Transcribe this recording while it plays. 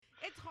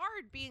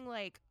hard being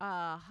like,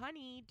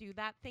 honey, do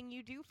that thing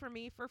you do for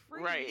me for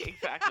free. Right,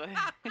 exactly.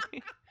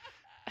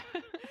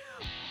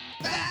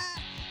 Fat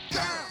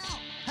Girl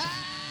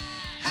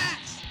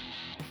Hacks.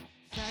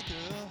 Fat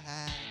Girl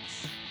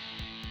Hacks.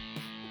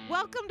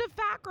 Welcome to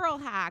Fat Girl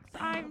Hacks.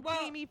 I'm Well-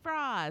 Jamie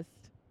Frost.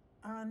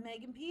 I'm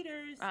Megan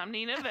Peters. I'm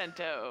Nina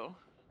Vento.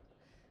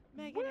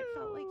 Megan, it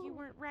felt like you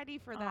weren't ready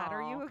for that.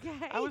 Are you Aw.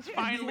 okay? I was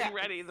finally Yes.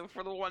 ready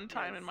for the one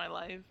time in Yes. my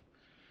life.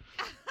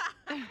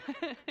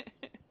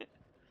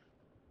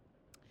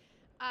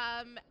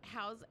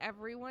 How's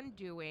everyone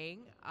doing?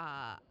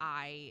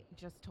 I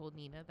just told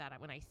Nina that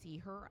when I see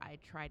her, I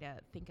try to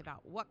think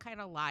about what kind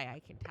of lie I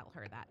can tell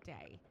her that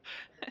day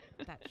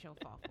that she'll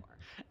fall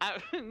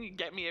for. You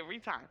get me every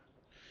time.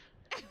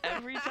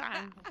 Every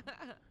time.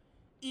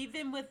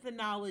 Even with the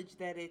knowledge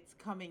that it's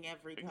coming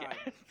every time.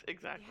 Yes,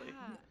 exactly.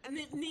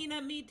 Yeah.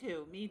 Nina, me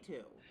too. Me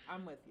too.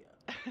 I'm with you.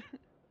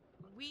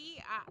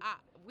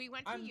 We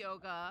went to I'm-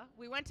 yoga.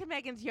 We went to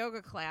Megan's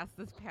yoga class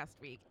this past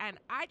week, and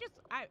I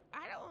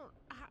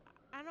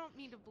don't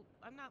mean to.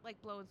 I'm not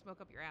like blowing smoke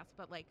up your ass,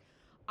 but like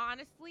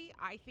honestly,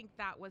 I think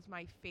that was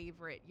my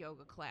favorite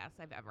yoga class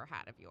I've ever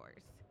had of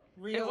yours.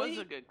 Really? It was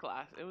a good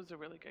class. It was a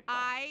really good class.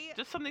 I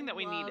Just something that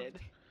we loved- needed.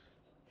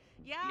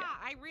 Yeah, Yeah.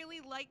 I really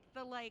liked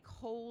the like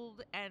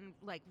hold and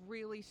like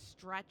really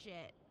stretch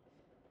it,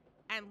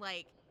 and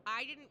like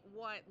I didn't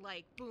want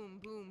like boom,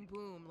 boom,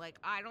 boom. Like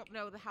I don't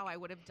know how I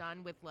would have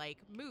done with like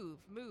move,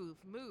 move,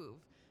 move,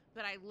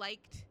 but I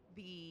liked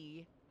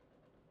the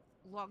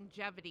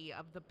longevity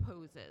of the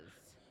poses.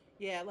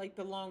 Yeah, like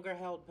the longer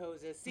held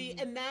poses. See,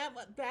 Mhm. and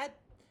that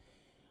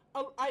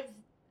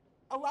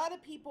a lot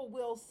of people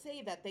will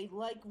say that they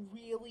like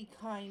really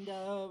kind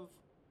of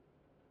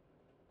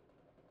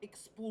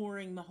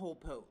exploring the whole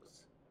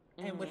pose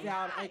and Mhm.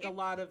 without Yeah, like a it-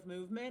 lot of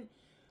movement.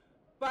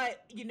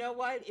 But you know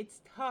what?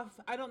 It's tough.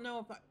 I don't know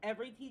if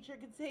every teacher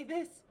could say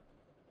this.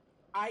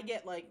 I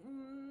get like,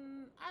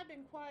 I've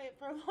been quiet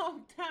for a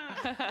long time.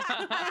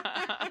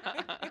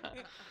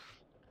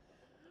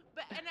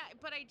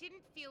 But I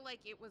didn't feel like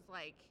it was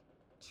like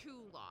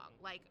too long.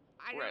 Like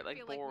I Right, didn't like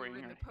feel like we boring were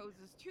in or- the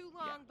poses too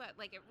long, but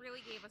like it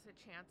really gave us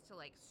a chance to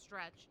like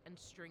stretch and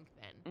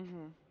strengthen.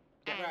 Mm-hmm.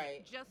 And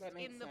Right, just that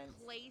makes in the sense.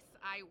 place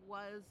I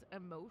was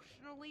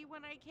emotionally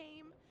when I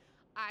came,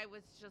 I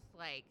was just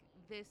like,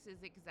 this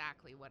is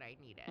exactly what I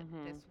needed.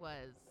 Mhm. This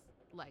was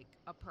like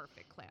a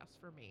perfect class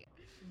for me.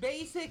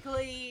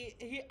 Basically,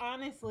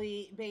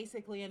 honestly,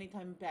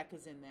 anytime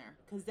Becca's in there,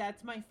 because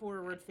that's my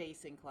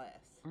forward-facing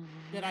class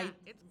that I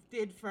It's-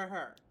 did for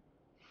her.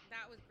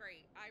 That was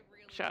great. I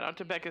really Shout out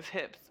to needed Becca's it.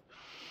 hips.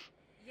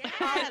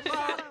 Yes.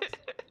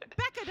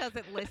 Becca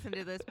doesn't listen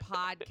to this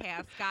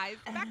podcast, guys.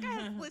 Becca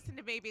has listened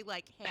to maybe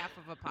like half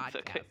of a It's podcast.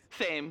 okay.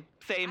 Same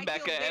I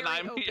Becca, feel very and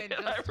I'm open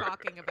just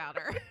talking about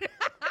her.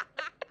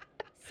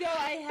 So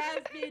I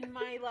have been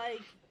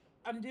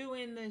I'm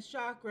doing the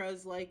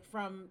chakras like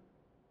from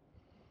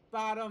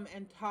bottom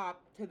and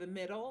top to the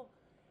middle,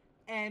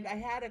 and I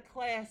had a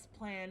class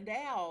planned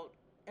out,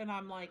 and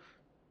I'm like,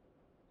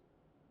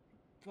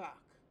 fuck.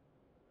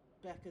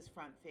 Becca's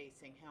front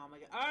facing. How am I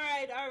going?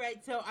 All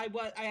right. So I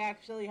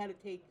actually had to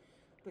take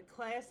the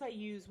class I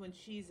use when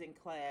she's in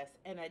class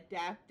and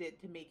adapt it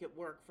to make it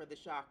work for the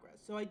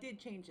chakras. So I did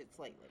change it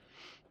slightly.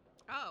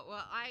 Oh,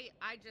 well, I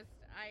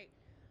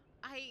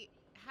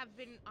have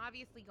been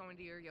obviously going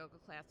to your yoga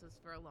classes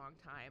for a long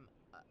time,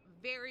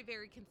 very,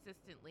 very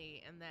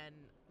consistently, and then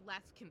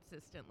less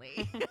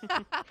consistently.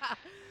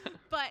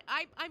 But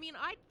I'd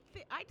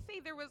say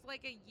there was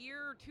like a year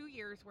or 2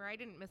 years where I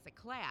didn't miss a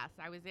class.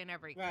 I was in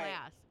every Right.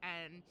 class,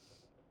 and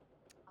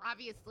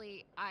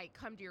obviously I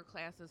come to your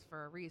classes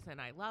for a reason.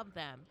 I love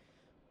them,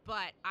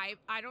 but I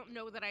don't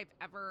know that I've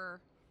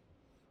ever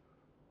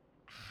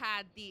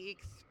had the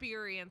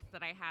experience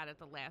that I had at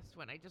the last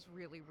one. I just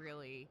really,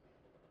 really,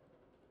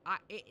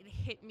 it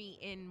hit me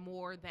in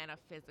more than a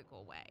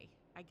physical way,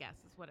 I guess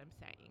is what I'm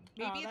saying.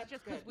 Maybe it's that's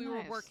just because good. we were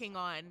Nice. working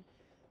on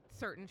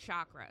certain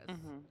chakras,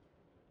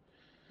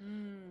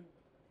 Mm-hmm.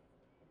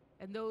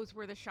 and those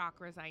were the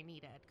chakras I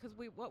needed. Because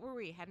what were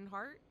we, head and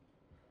heart?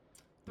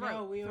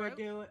 No, we were Throat?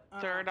 doing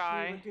Third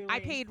eye. I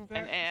paid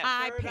An ass.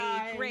 I third paid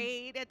eye.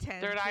 great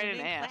attention Third eye and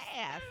in ass.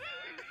 class.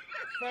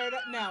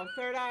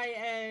 Third eye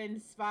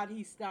and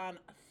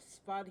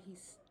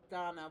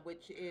Svadhisthana,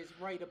 which is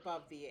right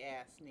above the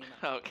ass, Nina.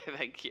 Okay,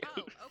 thank you.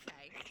 Oh,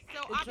 okay. So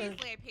It's a-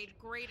 obviously I paid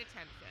great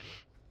attention.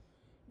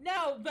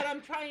 No, but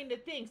I'm trying to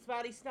think.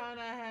 Svadhisthana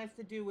has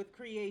to do with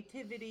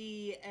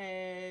creativity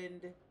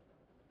and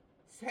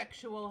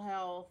sexual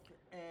health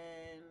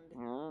and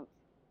Mm.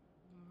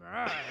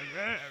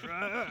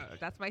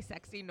 That's my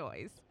sexy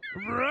noise.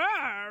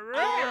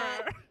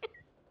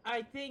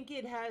 I think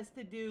it has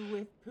to do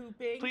with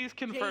pooping. Please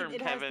confirm,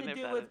 Jade, it Kevin, has to if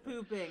do that with is-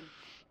 pooping.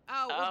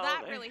 Oh, well, Oh,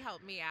 that there- really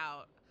helped me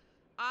out.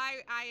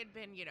 I had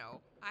been,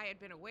 I had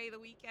been away the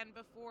weekend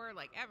before,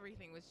 like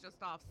everything was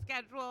just off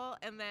schedule,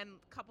 and then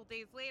a couple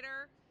days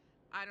later,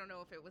 I don't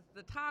know if it was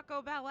the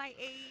Taco Bell I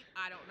ate,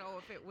 I don't know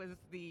if it was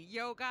the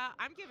yoga.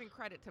 I'm giving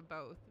credit to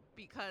both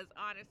because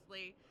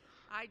honestly,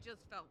 I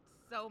just felt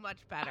so much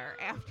better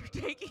after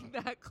taking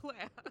that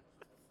class.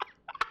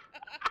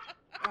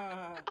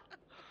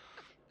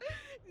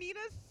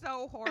 Nina's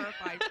so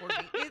horrified for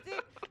me. Is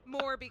it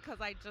more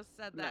because I just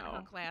said that her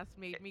No. class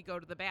made me go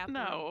to the bathroom,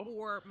 No.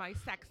 or my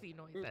sexy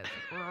noises?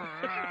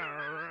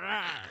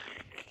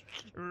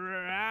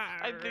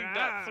 I think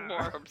that's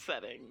more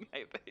upsetting,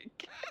 I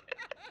think.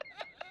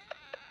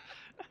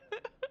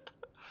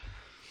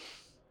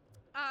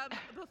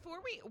 Before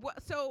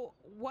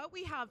what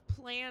we have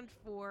planned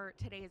for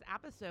today's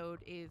episode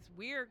is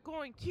we're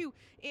going to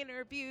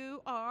interview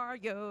our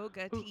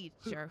yoga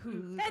teacher,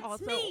 who's That's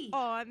also me.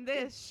 on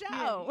this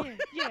show.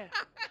 Yeah.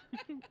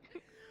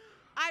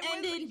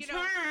 And in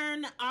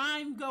turn,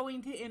 I'm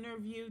going to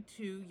interview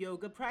 2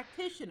 yoga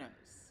practitioners.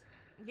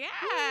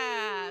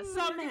 Yeah.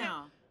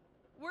 Somehow.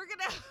 we're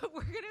gonna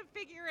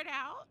figure it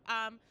out.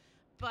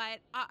 But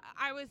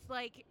I was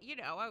like,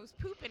 I was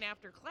pooping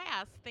after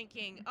class,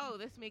 thinking, oh,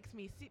 this makes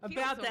me feel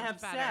About so to much have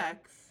better.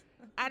 sex.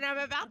 And I'm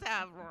about to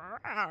have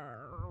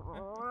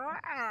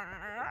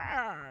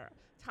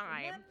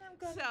time. And then I'm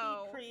gonna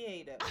So be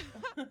creative.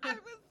 I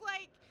was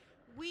like,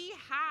 we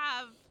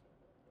have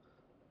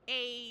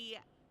a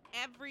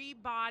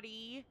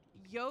everybody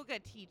yoga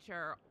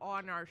teacher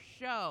on our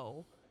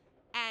show,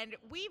 and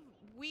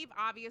we've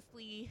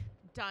obviously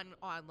done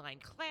online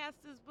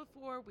classes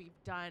before.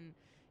 We've done,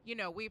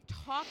 we've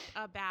talked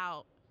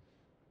about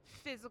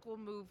physical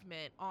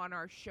movement on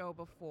our show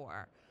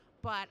before.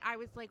 But I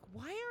was like,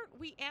 why aren't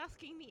we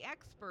asking the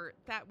expert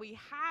that we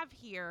have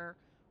here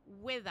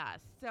with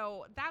us?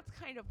 So that's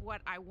kind of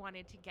what I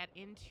wanted to get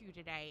into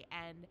today.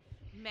 And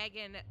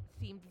Megan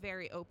seemed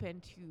very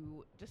open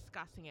to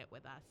discussing it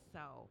with us.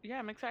 So Yeah,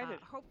 I'm excited.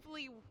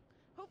 hopefully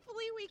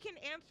we can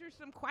answer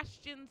some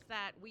questions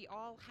that we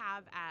all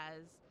have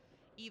as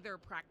either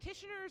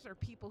practitioners or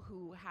people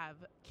who have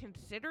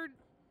considered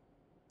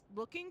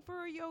looking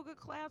for a yoga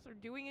class or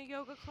doing a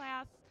yoga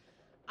class.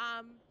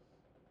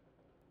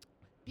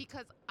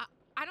 Because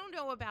I don't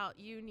know about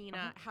you,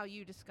 Nina, how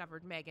you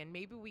discovered Megan.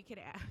 Maybe we could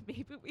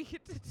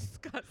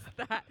discuss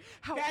that.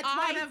 How That's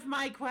one of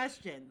my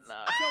questions. No.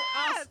 So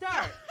I'll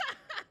start.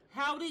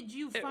 How did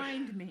you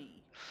find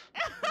me?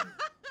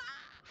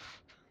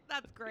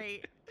 That's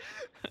great.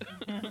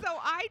 So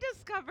I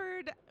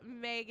discovered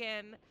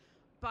Megan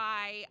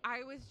by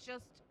I was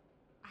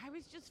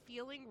just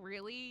feeling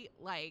really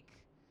like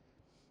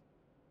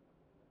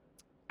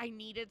I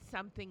needed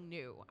something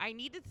new. I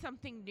needed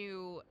something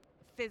new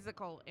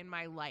physical in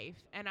my life,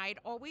 and I'd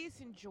always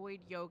enjoyed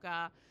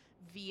yoga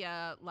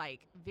via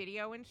like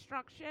video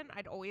instruction.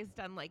 I'd always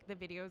done like the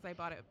videos I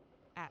bought at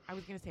I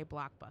was gonna say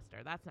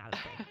Blockbuster. That's not a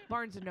thing.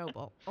 Barnes and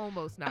Noble,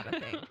 almost not a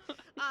thing.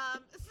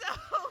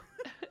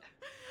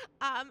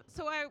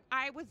 So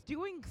I was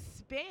doing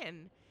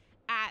spin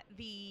at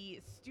the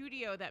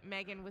studio that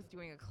Megan was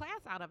doing a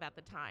class out of at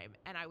the time.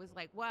 And I was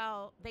like,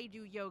 well, they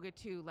do yoga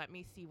too. Let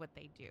me see what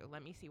they do.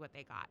 Let me see what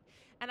they got.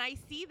 And I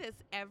see this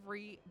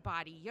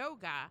everybody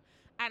yoga,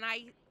 and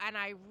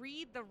I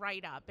read the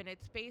write-up, and it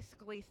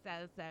basically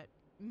says that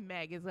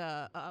Meg is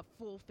a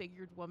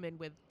full-figured woman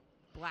with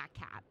black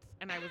cats.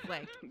 And I was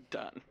like,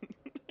 Done.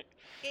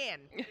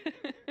 in.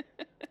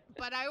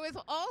 But I was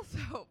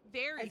also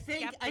very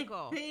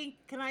skeptical. I think,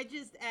 can I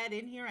just add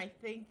in here? I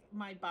think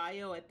my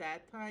bio at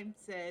that time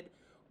said,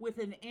 with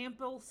an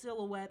ample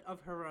silhouette of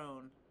her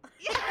own.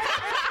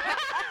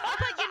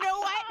 But you know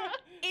what?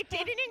 It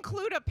didn't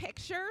include a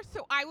picture,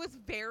 so I was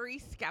very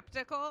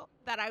skeptical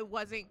that I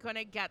wasn't going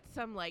to get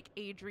some, like,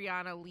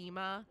 Adriana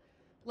Lima,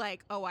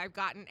 like, oh, I've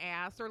got an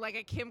ass, or like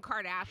a Kim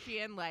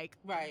Kardashian, like,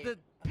 Right. the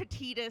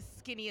petitest,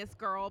 skinniest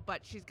girl,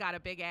 but she's got a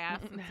big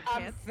ass and some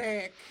I'm tits.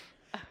 thick.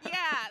 Yeah,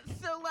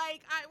 so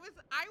like I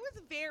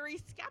was very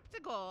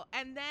skeptical,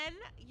 and then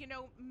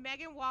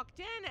Megan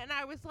walked in, and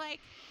I was like,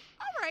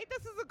 all right,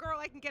 this is a girl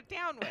I can get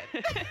down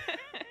with.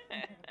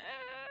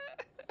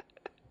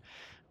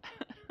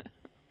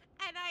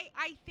 And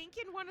I think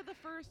in one of the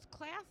first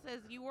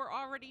classes you were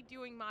already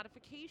doing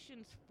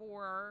modifications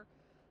for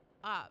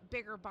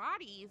bigger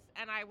bodies,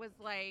 and I was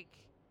like,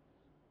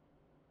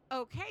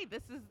 okay,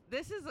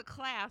 this is a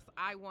class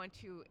I want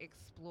to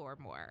explore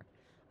more.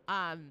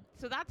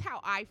 So that's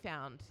how I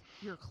found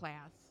your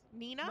class.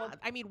 Nina? Well-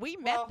 I mean, we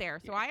met there,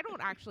 so I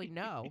don't actually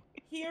know.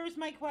 Here's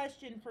my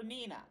question for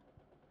Nina.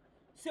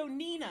 So,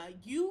 Nina,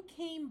 you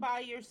came by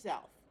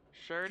yourself.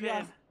 Sure did.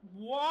 Just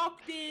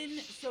walked in.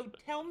 So,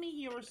 tell me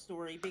your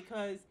story,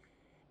 because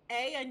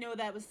A, I know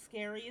that was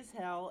scary as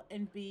hell,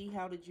 and B,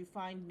 how did you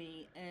find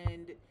me?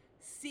 And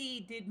C,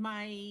 did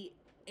my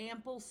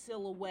ample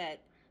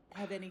silhouette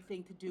have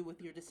anything to do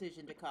with your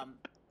decision to come?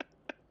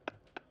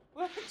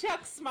 Well,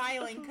 Chuck's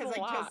smiling This is because a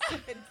I lot.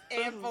 just said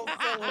ample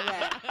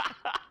silhouette.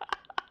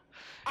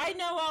 I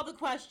know all the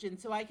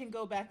questions, so I can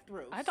go back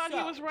through. I thought he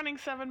So, was running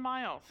 7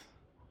 miles.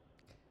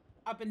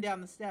 up and down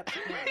the steps.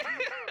 apparently.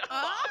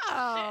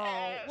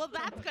 Oh, well,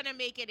 that's going to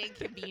make it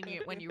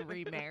inconvenient when you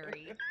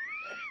remarry.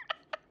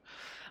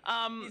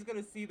 He's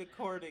gonna see the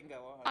cording go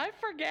on. I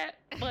forget,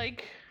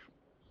 like,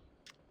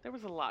 there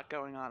was a lot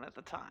going on at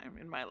the time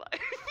in my life.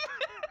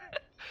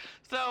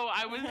 So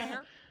I was,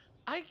 Fair.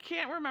 I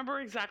can't remember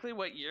exactly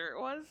what year it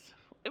was.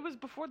 It was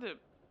before the.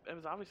 It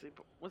was obviously.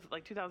 Was it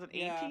like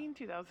 2018,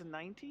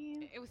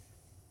 2019? It was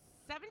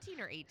 17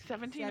 or 18.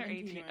 17 or 18.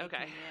 17 or 18, Okay.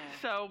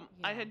 yeah. So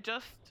I Yeah. had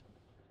just.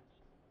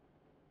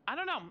 I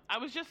don't know. I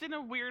was just in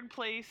a weird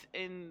place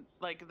in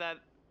like that.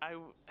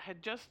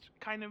 Had just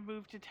kind of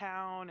moved to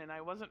town, and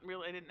I wasn't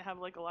really. I didn't have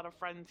like a lot of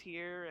friends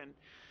here, and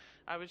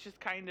I was just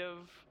kind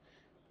of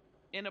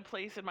in a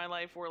place in my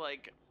life where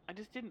like I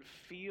just didn't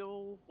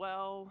feel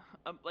well,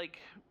 like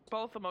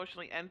both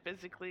emotionally and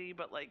physically.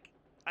 But like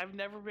I've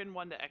never been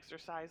one to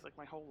exercise like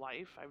my whole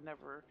life. I've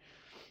never.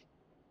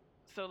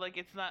 So like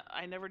it's not.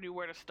 I never knew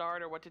where to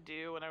start or what to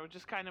do, and I was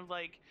just kind of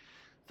like.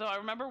 So I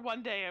remember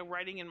one day I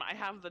writing in my. I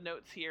have the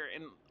notes here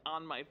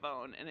on my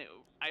phone, and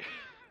I.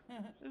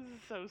 This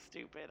is so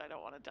stupid. I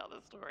don't want to tell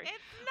this story.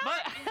 It's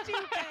not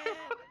stupid.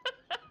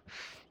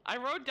 I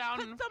wrote down.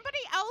 But somebody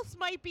else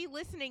might be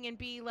listening and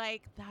be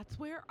like, "That's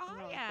where I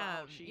Oh, am."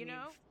 well, she you know?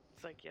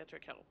 needs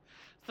psychiatric help.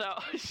 So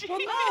she. Well,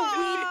 no,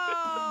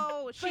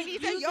 Oh, she but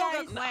needs a you yoga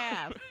guys-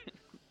 class.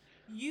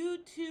 You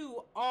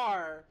two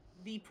are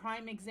the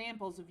prime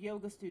examples of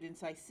yoga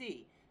students I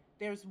see.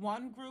 There's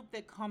one group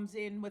that comes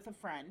in with a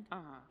friend,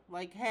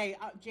 like, hey,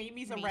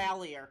 Jamie's a Me.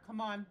 rallier.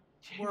 Come on.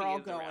 Jamie We're all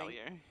is a going.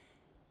 rallier.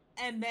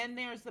 And then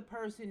there's the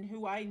person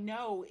who I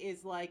know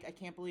is like, I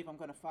can't believe I'm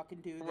going to fucking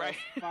do this. Right.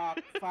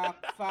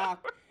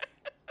 Fuck.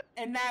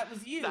 And that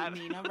was you, That-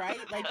 Nina, right?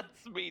 Like,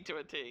 That's me to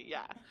a T,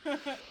 yeah.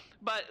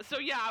 But so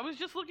yeah, I was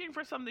just looking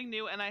for something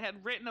new, and I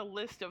had written a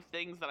list of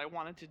things that I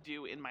wanted to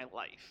do in my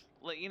life.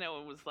 Like, you know,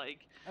 it was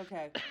like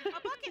okay. A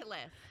bucket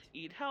list.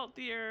 eat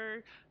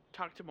healthier,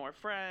 talk to more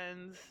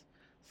friends,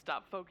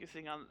 stop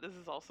focusing on. This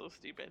is also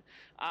stupid.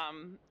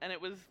 And it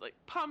was like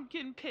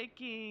pumpkin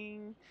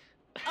picking.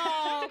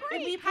 Oh, Great.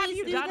 can we Have please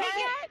you do done that? it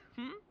yet?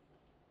 Hmm?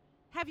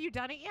 Have you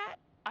done it yet?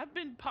 I've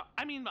been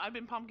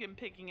pumpkin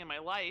picking in my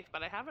life,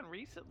 but I haven't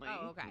recently.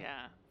 Oh, okay.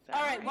 Yeah. So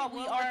All right, well, we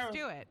are. Let's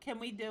do it. Can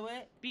we do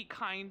it? be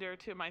kinder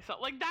to myself,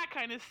 like that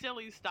kind of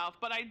silly stuff.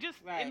 But I just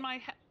Right. in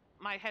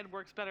my head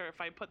works better if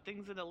I put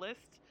things in a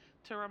list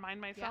to remind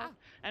myself.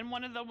 And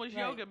one of them was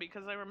Right. yoga,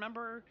 because I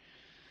remember.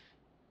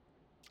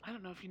 I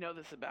don't know if you know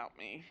this about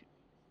me,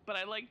 but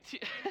I like to.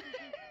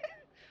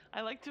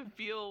 I like to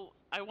feel.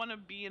 I want to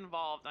be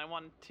involved. I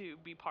want to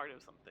be part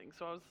of something.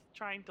 So I was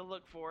trying to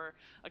look for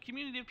a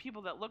community of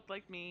people that looked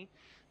like me,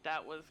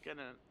 that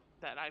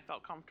I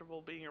felt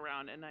comfortable being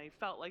around, and I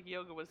felt like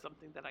yoga was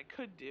something that I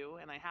could do.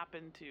 And I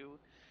happened to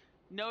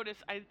notice.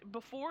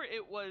 Before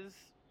it was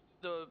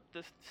the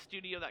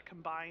studio that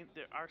combined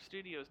our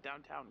studios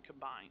downtown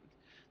combined.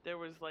 There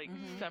was like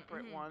Mhm,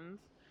 separate mhm. ones,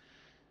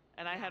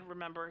 and I had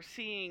remember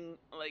seeing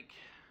like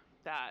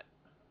that.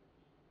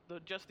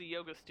 Just the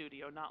yoga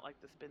studio, not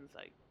like the spin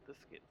site, the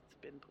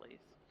spin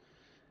place.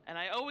 And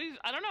I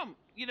don't know,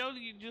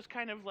 you just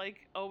kind of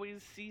like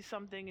always see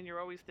something and you're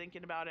always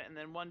thinking about it, and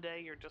then one day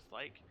you're just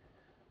like,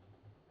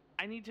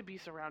 I need to be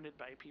surrounded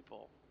by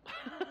people.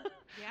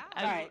 Yeah.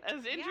 Right.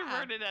 As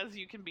introverted as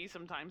you can be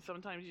sometimes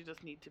you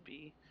just need to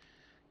be,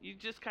 you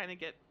just kind of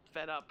get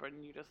fed up,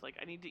 and you just like,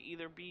 I need to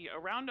either be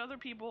around other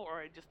people or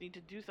I just need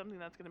to do something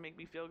that's going to make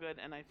me feel good.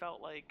 And I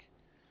felt like,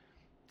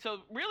 so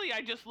really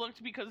I just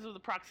looked because of the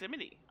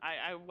proximity.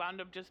 I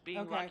wound up just being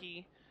Okay.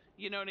 lucky,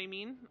 you know what I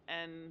mean?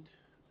 And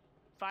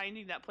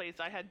finding that place.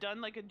 I had done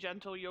like a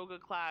gentle yoga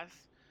class.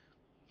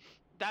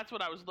 That's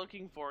what I was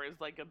looking for, is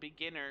like a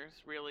beginner's,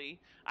 really.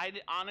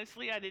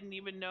 Honestly, I didn't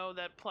even know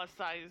that plus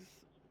size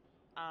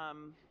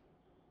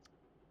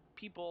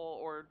people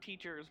or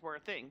teachers were a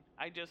thing.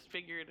 I just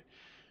figured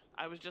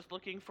I was just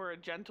looking for a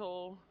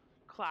gentle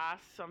class.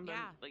 Something,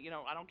 Yeah.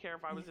 I don't care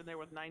if I was in there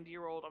with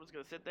 90-year-old. I was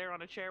going to sit there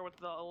on a chair with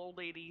the old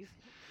ladies.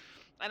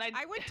 And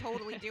I would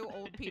totally do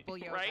old people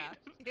yoga. Right?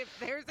 If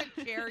there's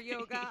a chair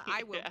yoga,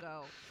 I will Yeah.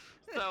 go.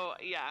 So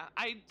yeah,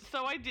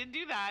 I did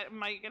do that.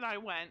 Mike and I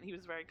went. He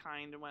was very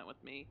kind and went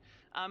with me,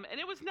 and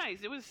it was nice.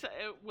 It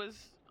was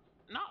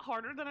not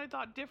harder than I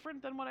thought,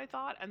 different than what I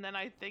thought. And then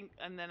I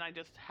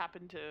just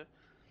happened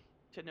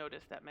to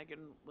notice that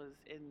Megan was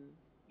in.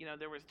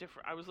 There was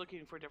different. I was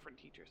looking for different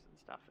teachers and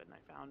stuff, and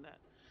I found it.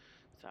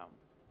 So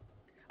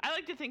I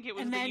like to think it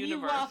was And the then you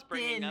universe walked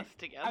bringing in. us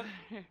together.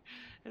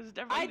 It was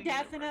definitely. I the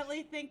universe.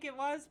 definitely think it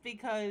was,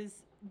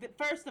 because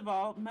first of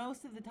all,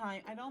 most of the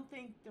time, I don't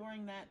think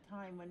during that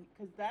time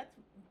because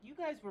you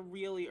guys were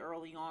really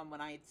early on when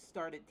I had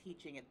started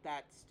teaching at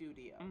that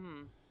studio.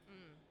 Mhm.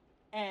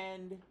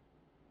 And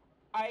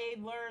I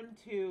learned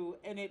to,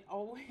 and it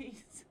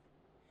always,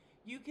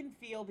 you can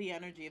feel the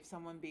energy of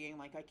someone being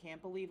like, I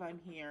can't believe I'm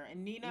here.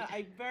 And Nina,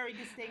 I very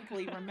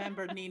distinctly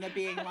remember Nina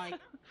being like,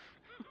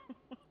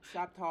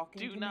 stop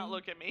talking Do to not me.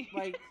 look at me.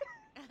 Like,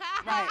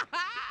 right.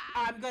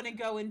 I'm going to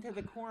go into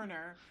the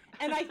corner.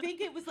 And I think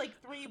it was like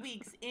 3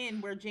 weeks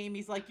in where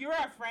Jamie's like, you're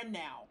our friend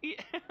now. Yeah.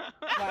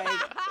 Like,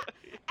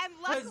 And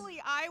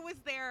luckily, I was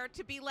there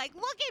to be like,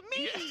 look at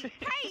me.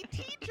 Hey,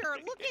 teacher,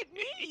 look at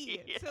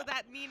me. Yeah. So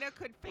that Nina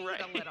could fade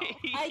Right. a little.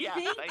 I Yeah,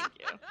 think- thank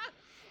you.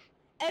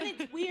 and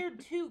it's weird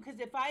too, because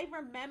if I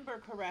remember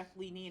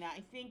correctly, Nina,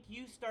 I think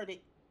you started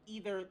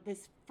either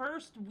this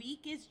first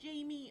week as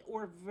Jamie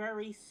or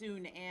very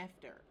soon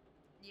after.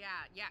 Yeah,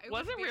 yeah.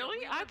 Was it really?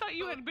 we I were thought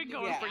you had both been new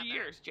going for together.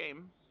 years,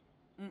 James.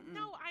 Mm-mm.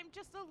 No, I'm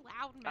just a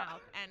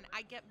loudmouth, and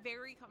I get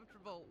very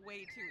comfortable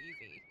way too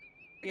easy.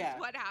 Yeah. Is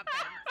what happens.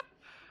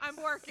 I'm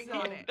working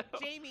So- on it.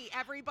 Jamie,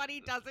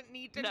 everybody doesn't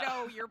need to No.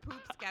 know your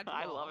poop schedule.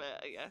 I love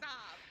it. Yeah. Stop.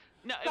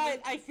 No, it But was,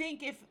 I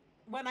think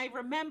when I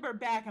remember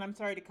back, and I'm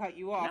sorry to cut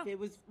you off, No. it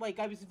was like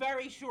I was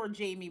very sure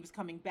Jamie was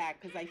coming back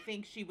because I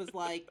think she was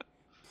like,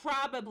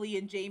 probably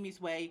in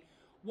Jamie's way,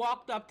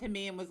 walked up to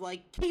me and was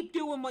like, "Keep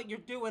doing what you're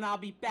doing, I'll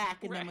be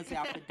back," and then was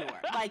out the door.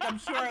 Like I'm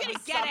sure I'm it gonna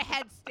was get a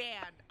something-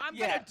 headstand. I'm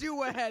Yeah. gonna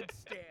do a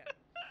headstand.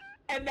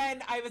 And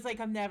then I was like,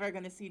 I'm never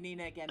gonna see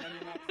Nina again. And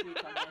the next week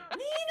I'm like,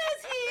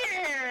 Nina's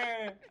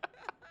here.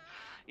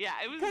 yeah,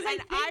 it was. Because I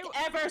And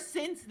think ever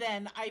since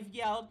then I've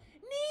yelled,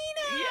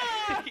 Nina.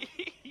 Yeah,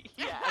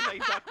 yeah. As I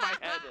ducked my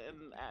head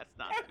and asked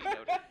not to be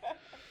noticed.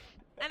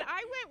 And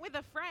I went with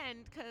a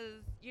friend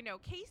because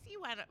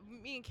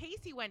me and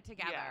Casey went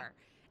together,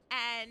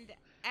 and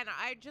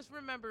I just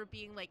remember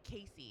being like,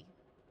 Casey,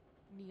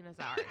 Nina's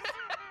ours.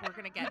 We're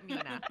gonna get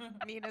Nina.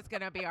 Nina's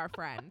gonna be our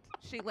friend.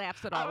 She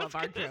laughs at I all was of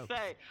our gonna jokes.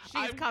 say,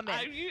 She's coming.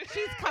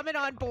 She's coming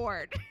on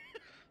board.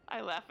 I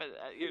laugh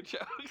at your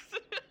jokes.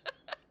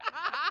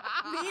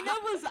 Nina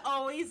was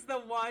always the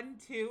one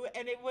too,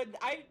 and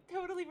I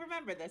totally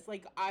remember this.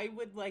 Like I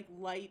would like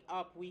light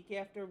up week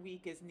after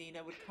week as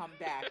Nina would come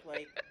back,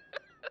 like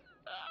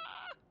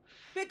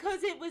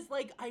because it was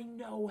like I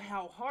know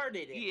how hard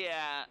it is.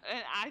 Yeah,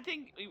 and I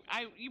think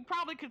you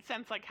probably could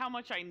sense like how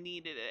much I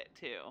needed it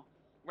too,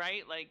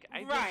 right? Like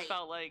I Right. just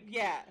felt like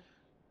Yeah.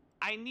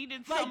 I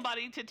needed Like-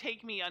 somebody to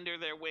take me under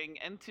their wing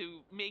and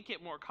to make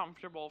it more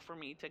comfortable for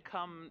me to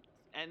come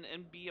and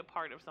be a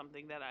part of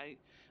something that I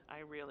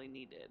really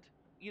needed.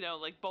 You know,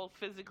 like both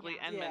physically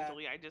Yeah. and Yeah.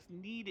 mentally. I just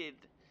needed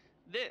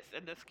this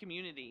and this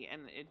community,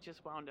 and it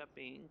just wound up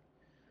being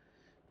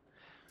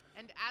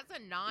And as a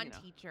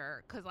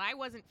non-teacher, because I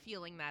wasn't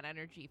feeling that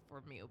energy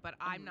from you, but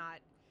I'm Mhm. not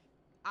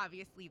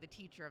obviously the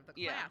teacher of the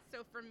class. Yeah.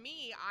 So for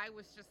me, I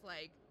was just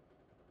like,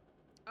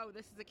 oh,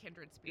 this is a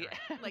kindred spirit.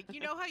 Yeah. Like, you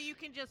know how you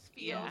can just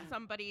feel Yeah.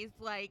 somebody's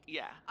like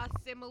yeah. a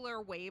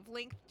similar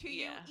wavelength to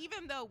you, Yeah.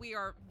 even though we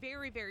are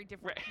very, very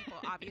different Right. people,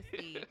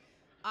 obviously,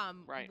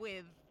 Right.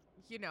 with,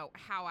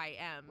 how I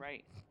am.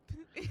 Right.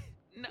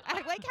 No.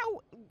 I like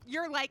how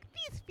you're like,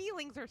 these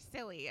feelings are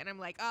silly. And I'm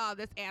like, oh,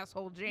 this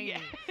asshole Jamie.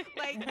 Yeah.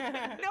 Like,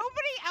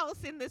 nobody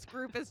else in this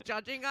group is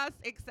judging us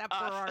except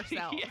for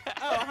ourselves. Yeah.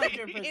 Oh,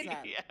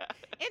 100%. Yeah.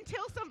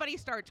 Until somebody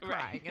starts Right.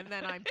 crying, and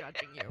then I'm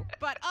judging you.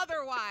 But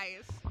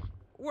otherwise,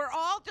 we're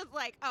all just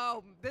like,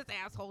 oh, this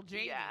asshole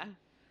Jamie.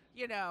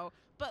 Yeah.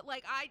 But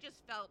like, I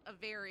just felt a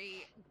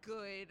very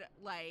good,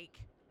 like,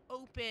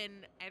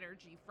 open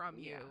energy from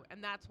you. Yeah.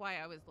 And that's why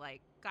I was like,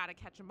 gotta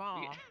catch them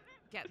all. Yeah.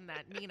 Getting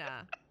that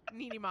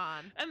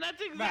Nini-mon. And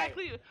that's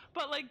exactly,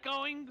 but like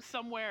going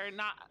somewhere,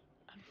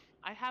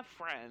 I have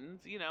friends,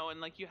 and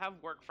like you have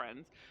work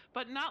friends,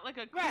 but not like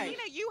a Right.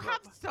 Nina, you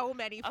have so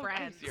many Oh,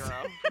 friends. Zero.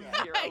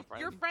 Yeah. Zero friends.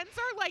 Your friends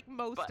are like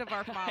most But- of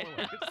our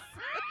followers.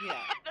 Yeah.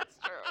 That's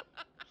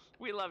true.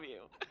 We love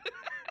you.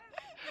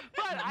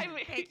 But I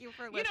mean, Thank you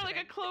for listening.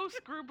 like a close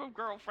group of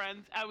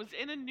girlfriends. I was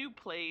in a new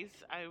place.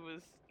 I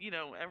was,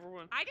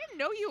 everyone. I didn't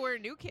know you were a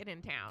new kid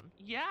in town.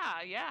 Yeah.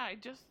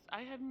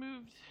 I had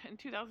moved in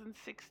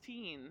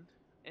 2016,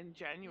 in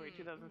January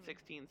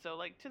 2016. So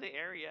like to the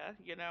area,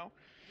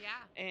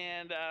 Yeah.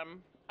 and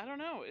I don't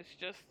know. It's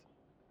just.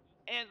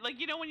 And, like,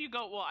 when you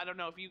go, well, I don't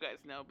know if you guys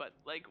know, but,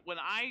 like, when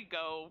I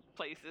go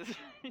places,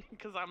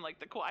 because I'm, like,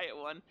 the quiet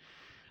one,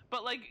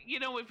 but, like,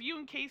 if you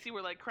and Casey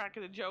were, like,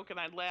 cracking a joke and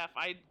I'd laugh,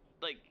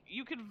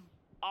 you could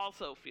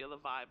also feel the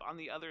vibe on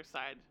the other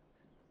side.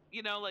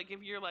 Like,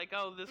 if you're like,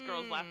 oh, this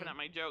girl's laughing at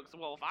my jokes,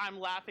 well, if I'm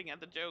laughing at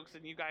the jokes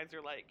and you guys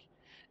are like,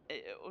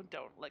 ew,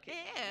 don't look at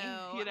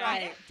me, Ew.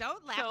 Right.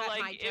 Don't laugh So, at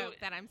like, my joke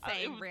that I'm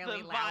saying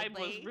really the loudly. vibe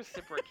was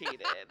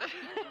reciprocated.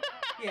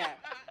 Yeah.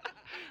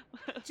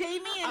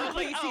 Jamie I and was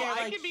like, Casey oh, are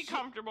I like, can be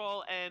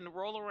comfortable and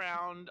roll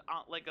around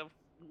like a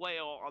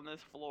whale on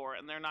this floor,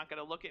 and they're not going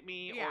to look at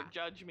me Yeah. or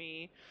judge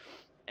me,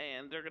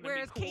 and they're going to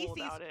Whereas be cool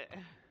Casey's- about it.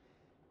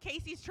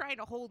 Casey's trying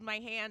to hold my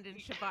hand in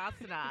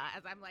Shavasana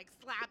as I'm like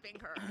slapping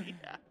her.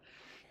 Yeah.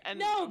 And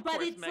No, of but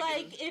course, it's Megan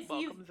like if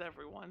you- welcomes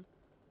everyone.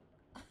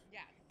 Yeah.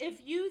 if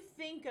you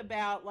think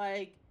about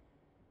like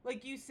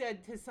you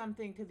said to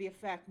something to the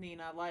effect,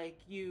 Nina, like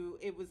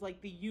it was like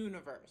the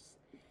universe.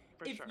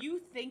 For If sure. you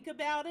think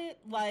about it,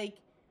 like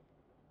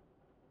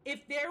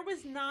if there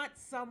was not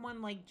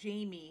someone like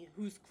Jamie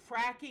who's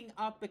cracking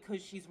up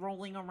because she's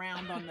rolling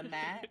around on the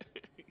mat,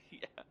 Yeah.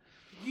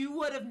 you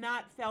would have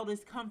not felt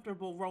as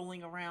comfortable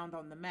rolling around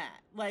on the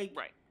mat. Like,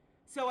 Right.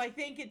 so I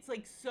think it's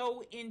like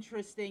so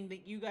interesting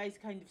that you guys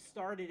kind of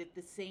started at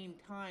the same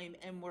time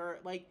and were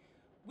like,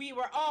 we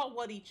were all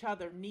what each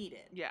other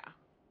needed. Yeah.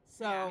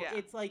 So Yeah.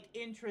 it's like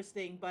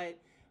interesting, but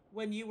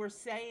when you were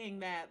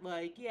saying that,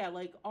 like, yeah,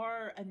 like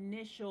our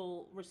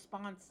initial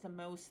response to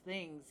most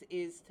things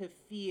is to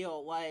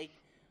feel like,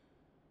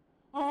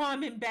 oh,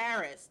 I'm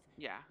embarrassed.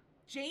 Yeah.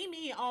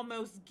 Jamie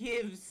almost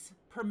gives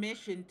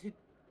permission to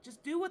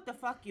just do what the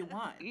fuck you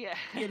want. Yeah.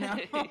 You know?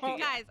 Yeah.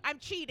 Guys, I'm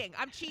cheating.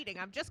 I'm cheating.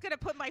 I'm just going to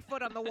put my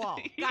foot on the wall.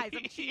 Guys,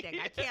 I'm cheating.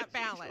 I can't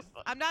balance.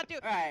 I'm not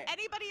doing Right.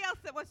 Anybody else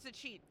that wants to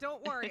cheat,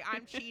 don't worry.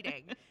 I'm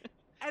cheating.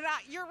 And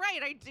you're right.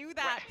 I do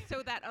that Right.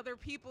 so that other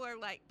people are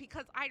like,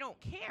 because I don't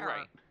care.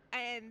 Right.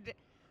 And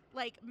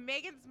like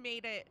Megan's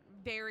made it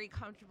very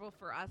comfortable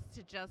for us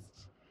to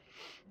just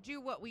do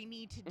what we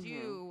need to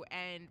do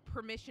and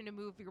permission to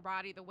move your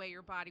body the way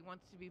your body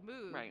wants to be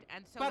moved. Right.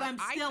 And so But like, I'm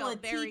I still felt a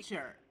very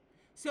teacher.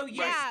 So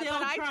you're Yeah, still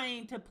but I-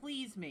 trying to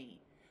please me.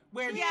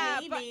 Where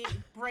Yeah, but- Jamie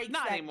breaks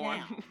Not that anymore.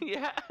 down.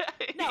 Yeah.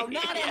 No,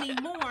 not Yeah.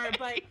 anymore,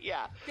 but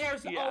Yeah.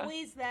 there's Yeah.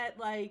 always that,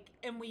 like,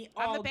 and we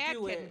I'm all the bad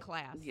do kid it. in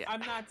class. Yeah.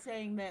 I'm not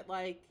saying that,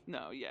 like,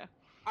 No, yeah.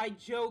 I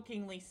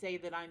jokingly say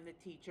that I'm the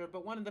teacher,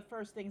 but one of the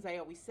first things I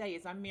always say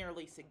is I'm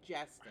merely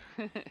suggesting.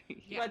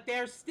 Yeah. But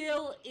there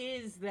still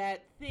is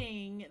that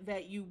thing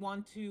that you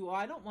want to,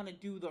 I don't want to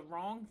do the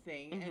wrong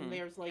thing. Mhm. And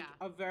there's like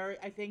Yeah.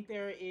 I think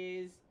there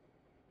is,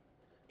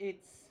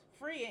 it's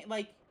free.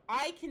 Like,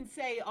 I can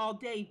say all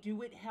day,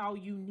 do it how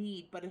you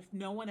need, but if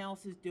no one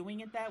else is doing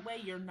it that way,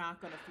 you're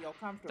not going to feel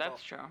comfortable.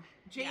 That's true.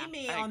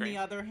 Jamie, I on agree. the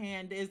other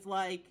hand, is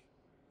like,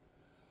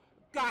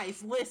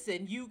 guys,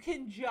 listen, you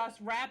can just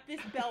wrap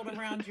this belt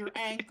around your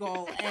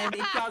ankle and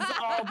it does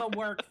all the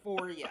work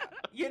for you.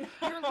 You know?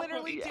 You're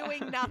literally Yeah.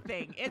 doing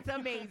nothing. It's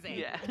amazing.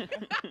 Yeah.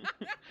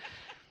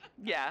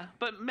 Yeah.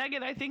 But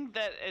Megan, I think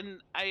that, and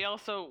I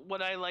also,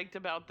 what I liked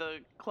about the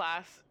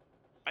class,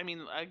 I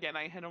mean, again,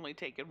 I had only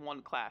taken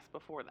one class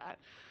before that,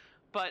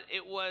 but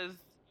it was,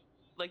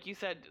 like you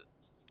said,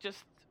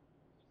 just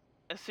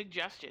a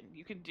suggestion.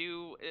 You could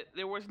do it,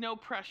 there was no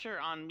pressure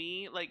on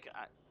me. Like,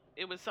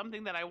 it was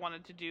something that I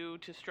wanted to do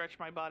to stretch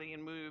my body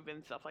and move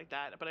and stuff like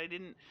that, but I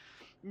didn't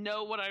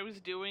know what I was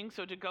doing.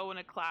 So to go in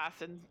a class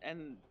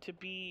and to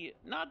be,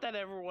 not that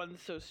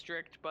everyone's so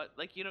strict, but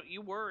like, you know,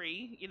 you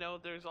worry, you know,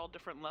 there's all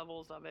different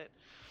levels of it.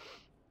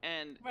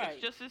 And Right.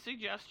 it's just a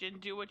suggestion.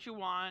 Do what you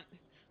want.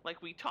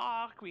 Like, we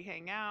talk, we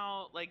hang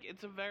out. Like,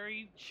 it's a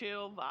very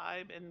chill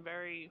vibe and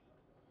very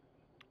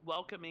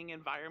welcoming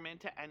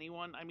environment to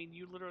anyone. I mean,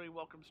 you literally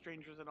welcome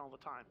strangers in all the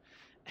time,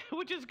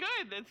 which is good.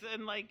 It's,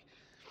 and like,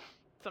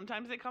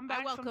 sometimes they come back.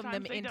 I welcome sometimes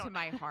them they into don't.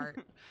 my heart.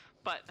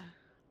 But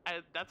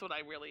that's what I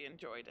really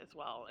enjoyed as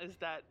well, is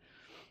that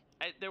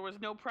there was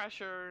no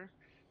pressure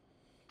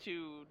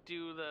to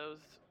do those,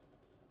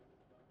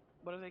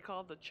 what are they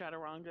called? The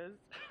chaturangas?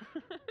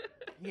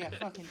 Yeah,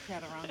 fucking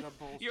chaturanga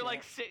bullshit. You're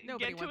like,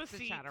 Nobody get to a wants to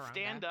seat, chaturanga.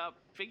 stand up,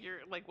 figure,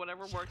 like,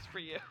 whatever works for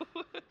you.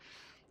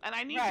 And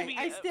I need right. to be...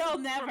 I still for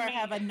never me-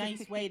 have a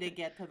nice way to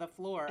get to the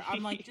floor.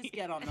 I'm like, just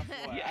get on the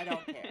floor. Yeah. I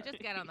don't care. Just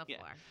get on the Yeah.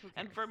 floor. Who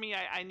And cares? for me,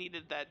 I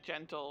needed that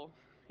gentle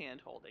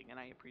hand-holding, and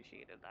I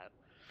appreciated that.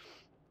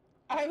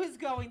 I was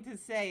going to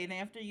say, and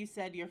after you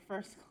said your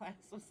first class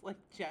was like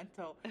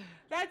gentle,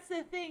 that's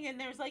the thing. And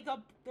there's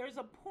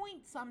a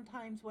point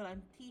sometimes when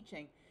I'm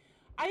teaching.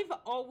 I've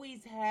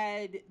always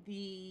had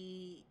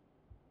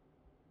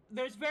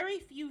there's very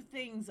few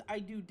things I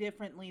do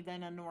differently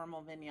than a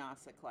normal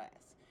vinyasa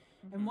class.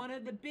 And one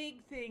of the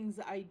big things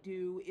I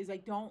do is I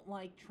don't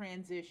like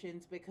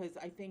transitions, because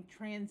I think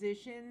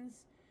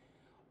transitions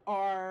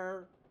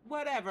are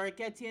whatever, it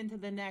gets you into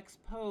the next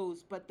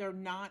pose, but they're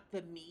not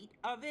the meat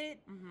of it.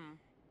 Mm-hmm.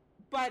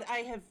 But I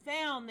have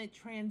found that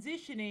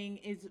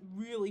transitioning is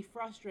really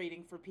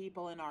frustrating for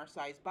people in our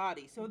size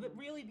body. So that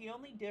really the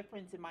only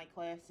difference in my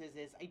classes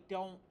is I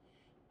don't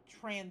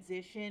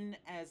transition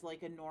as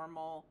like a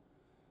normal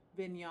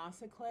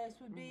vinyasa class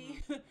would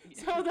be.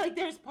 So like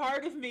there's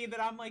part of me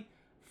that I'm like,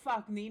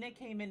 fuck, Nina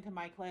came into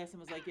my class and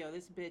was like, yo,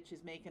 this bitch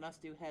is making us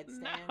do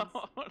headstands.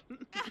 No.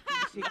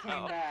 She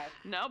came back.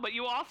 No, but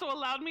you also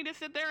allowed me to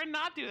sit there and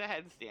not do the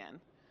headstand.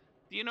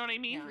 Do you know what I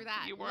mean? Yeah. Through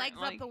that. You weren't,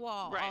 Legs up the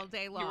wall right. all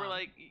day long. You were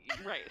like,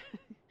 right.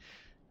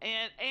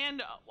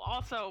 And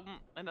also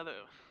another,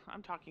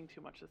 I'm talking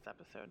too much this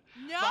episode.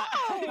 No!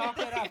 Talk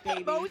it up,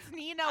 baby. Most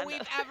Nina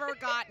we've ever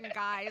gotten,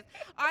 guys.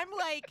 I'm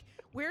like,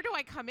 where do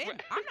I come in?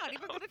 Right. I'm not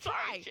even No, going to sorry,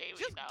 try. Jamie,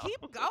 Just no. keep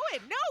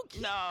going. No,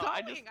 keep No, going.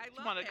 I just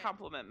love want it. to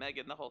compliment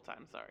Megan the whole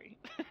time. Sorry.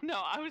 No,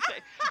 I would say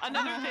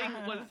another thing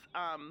was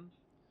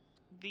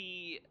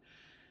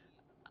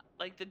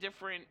the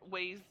different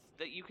ways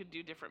that you could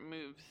do different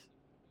moves.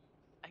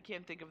 I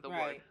can't think of the word,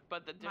 Right.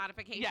 but the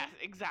Modification? Yes,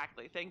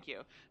 exactly. Thank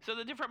you. So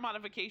the different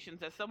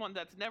modifications, as someone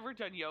that's never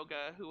done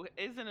yoga, who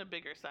is in a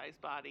bigger size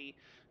body,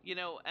 you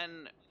know,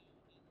 and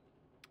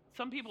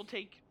some people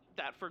take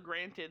that for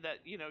granted that,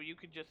 you know, you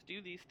could just do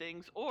these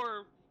things,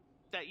 or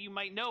that you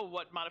might know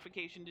what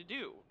modification to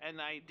do, and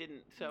I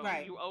didn't. So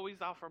Right. you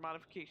always offer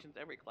modifications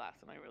every class,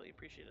 and I really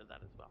appreciated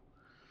that as well.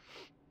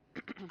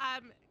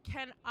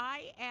 Can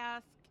I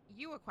ask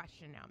you a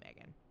question now,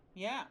 Megan?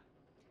 Yeah.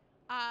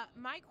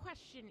 My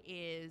question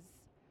is,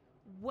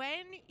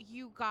 when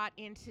you got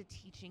into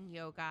teaching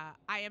yoga,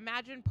 I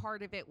imagine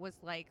part of it was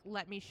like,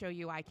 let me show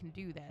you I can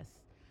do this.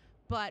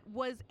 But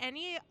was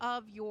any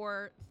of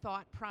your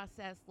thought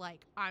process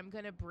like, I'm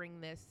going to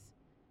bring this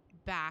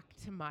back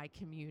to my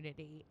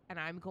community and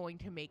I'm going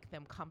to make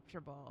them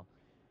comfortable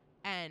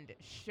and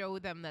show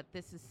them that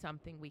this is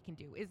something we can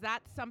do. Is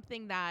that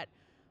something that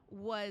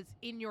was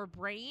in your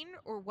brain,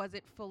 or was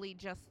it fully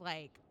just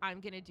like, I'm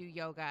going to do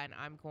yoga and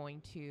I'm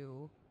going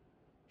to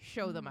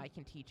show them I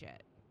can teach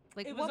it?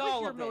 Like, It what was was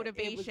all your of it. It was-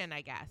 motivation,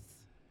 I guess?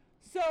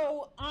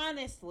 So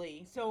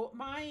honestly,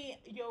 my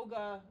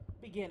yoga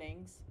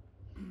beginnings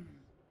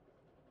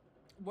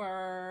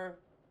were,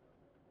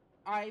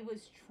 I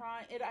was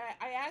trying it.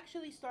 I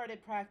actually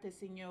started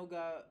practicing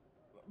yoga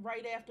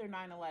right after 9/11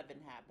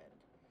 happened.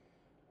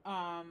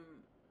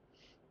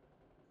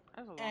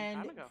 That was a long And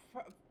time ago.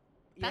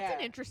 That's yeah,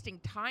 an interesting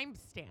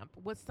timestamp.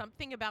 Was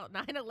something about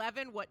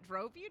 9/11 what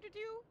drove you to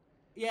do?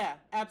 yeah,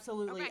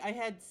 absolutely. Okay. I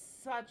had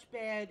such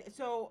bad.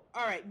 So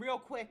all right, real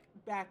quick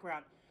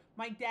background.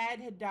 My dad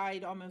had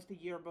died almost a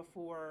year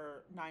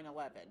before 9/11.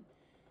 Okay.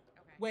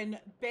 When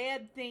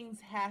bad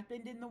things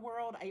happened in the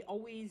world, I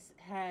always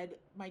had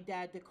my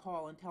dad to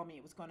call and tell me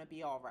it was going to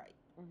be all right.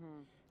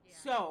 Mm-hmm.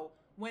 So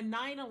when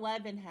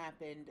 9/11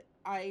 happened,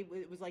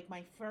 it was like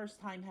my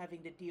first time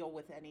having to deal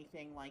with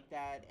anything like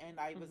that, and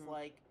I was Mhm.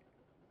 like,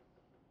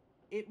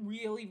 it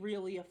really,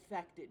 really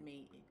affected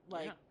me.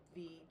 Like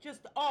Yeah.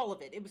 just all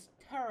of it. It was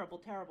terrible,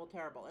 terrible,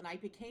 terrible, and I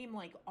became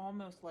like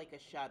almost like a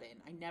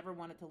shut-in. I never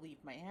wanted to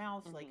leave my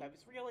house. Like Mhm.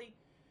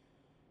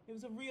 it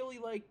was a really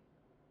like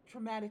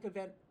traumatic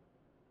event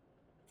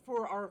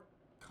for our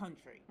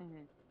country.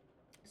 Mm-hmm.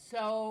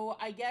 So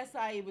I guess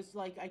I was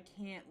like, I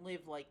can't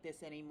live like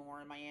this anymore,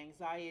 and my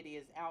anxiety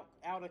is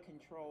out of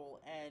control.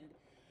 And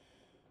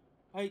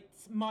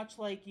it's much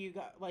like you,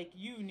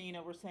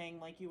 Nina, were saying,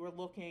 like you were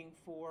looking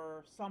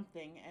for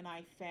something, and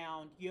I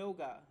found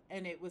yoga,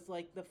 and it was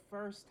like the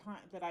first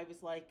time that I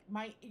was like,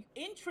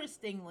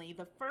 interestingly,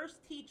 the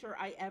first teacher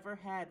I ever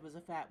had was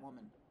a fat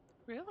woman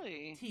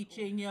Really?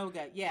 teaching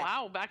yoga. Yeah,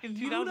 Wow, back in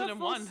Beautiful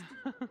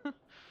 2001.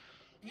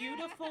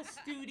 beautiful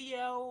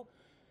studio.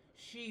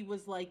 She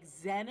was like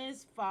zen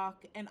as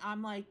fuck, and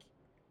I'm like,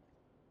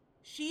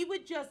 she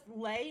would just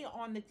lay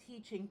on the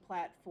teaching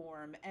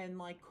platform and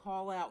like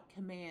call out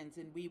commands,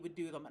 and we would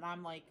do them, and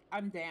I'm like,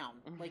 I'm down.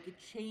 Like it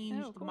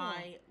changed Oh, cool.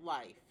 my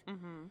life.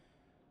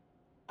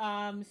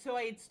 Mm-hmm. So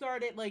I had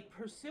started like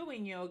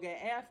pursuing yoga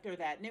after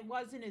that, and it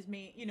wasn't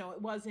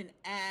it wasn't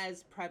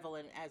as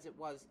prevalent as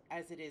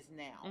it is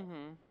now.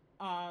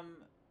 Mm-hmm.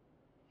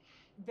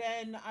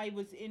 Then I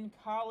was in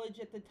college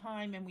at the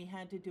time, and we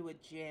had to do a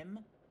gym,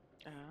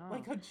 Oh.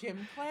 like a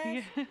gym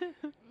class. Yeah.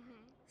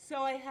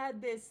 So I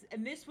had this,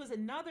 and this was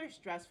another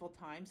stressful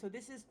time. So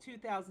this is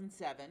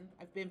 2007.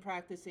 I've been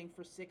practicing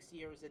for 6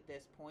 years at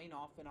this point,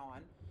 off and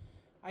on.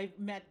 I've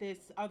met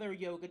this other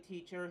yoga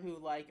teacher who,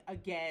 like,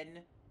 again,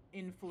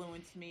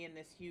 influenced me in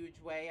this huge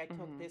way. I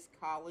took Mhm. this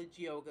college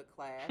yoga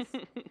class,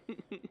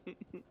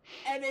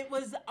 and it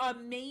was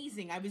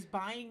amazing. I was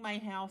buying my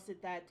house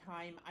at that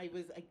time. I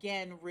was,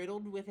 again,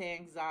 riddled with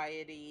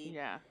anxiety.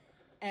 Yeah.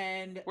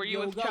 And Were you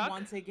with yoga Chuck?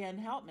 once again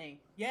helped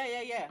me.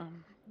 Yeah.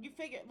 Um, You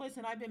figure,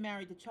 listen, I've been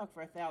married to Chuck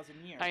for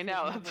 1,000 years. I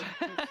know. There's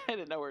never- I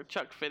didn't know where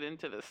Chuck fit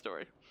into this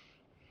story.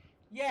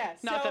 Yeah,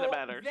 Not so that it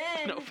matters.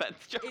 then No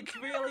offense, Chuck. it's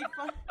really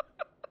fun.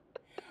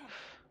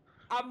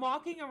 I'm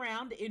walking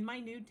around in my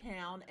new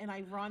town, and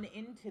I run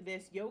into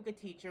this yoga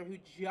teacher who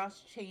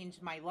just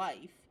changed my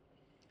life.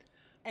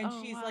 And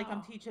Oh, she's like, I'm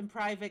wow. teaching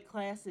private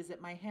classes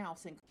at my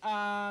house.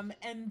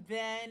 And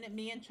then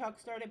me and Chuck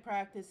started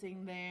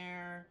practicing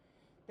there.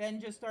 Then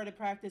just started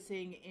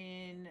practicing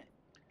in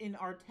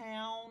our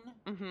town.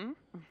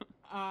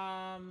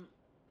 Mm-hmm.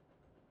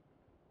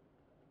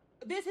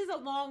 This is a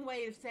long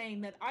way of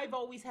saying that I've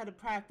always had to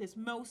practice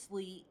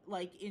mostly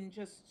like in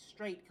just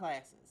straight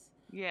classes,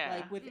 Yeah.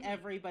 like with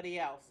everybody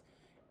else.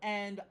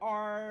 And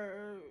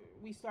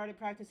we started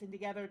practicing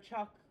together.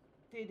 Chuck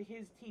did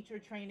his teacher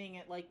training.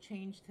 It like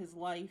changed his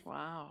life.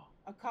 Wow.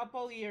 A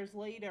couple years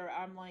later,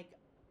 I'm like,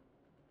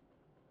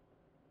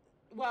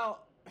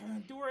 well,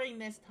 during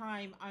this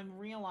time, I'm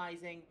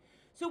realizing.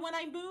 So when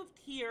I moved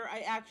here, I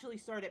actually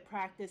started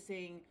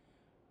practicing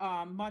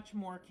much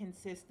more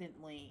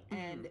consistently.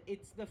 And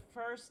it's the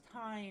first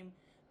time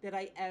that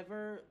I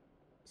ever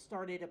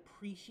started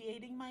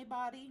appreciating my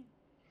body.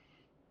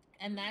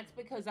 And that's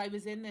because I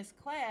was in this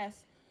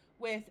class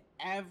with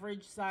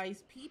average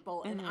sized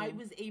people, and I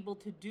was able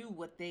to do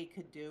what they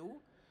could do.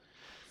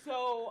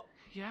 So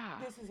Yeah.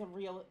 this is a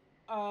real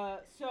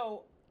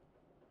so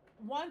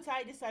once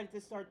I decided to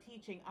start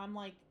teaching, I'm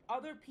like,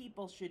 other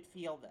people should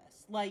feel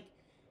this. Like,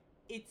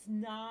 it's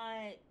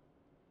not,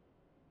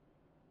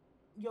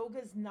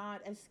 yoga's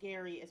not as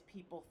scary as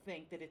people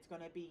think that it's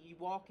going to be. You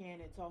walk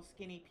in, it's all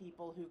skinny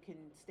people who can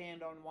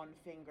stand on one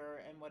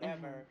finger and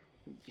whatever.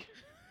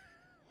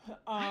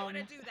 I want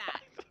to do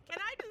that. Can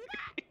I do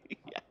that?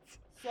 Yes.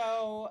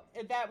 So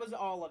that was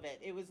all of it.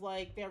 It was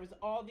like there was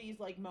all these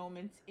like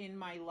moments in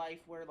my life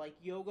where like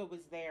yoga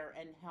was there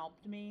and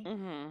helped me.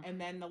 Mm-hmm. And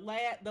then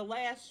the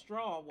last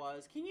straw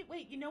was,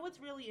 you know what's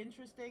really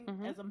interesting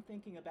as I'm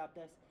thinking about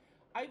this?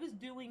 I was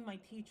doing my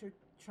teacher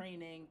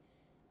training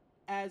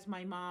as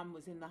my mom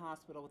was in the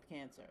hospital with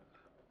cancer.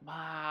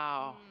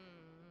 Wow.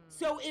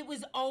 So it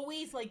was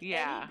always like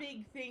Yeah. any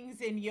big things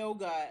in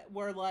yoga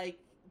were like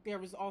there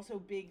was also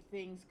big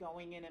things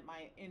going in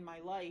my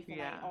life, and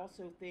Yeah. I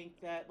also think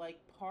that like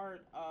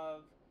part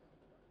of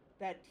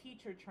that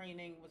teacher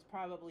training was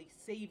probably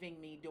saving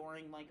me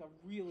during like a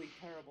really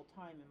terrible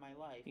time in my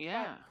life.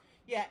 Yeah. But,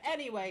 yeah,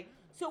 anyway,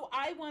 so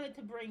I wanted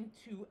to bring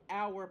to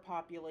our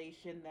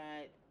population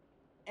that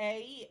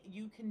A,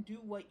 you can do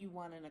what you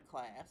want in a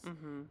class,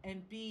 Mhm.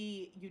 and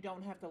B, you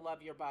don't have to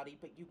love your body,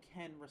 but you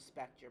can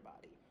respect your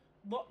body.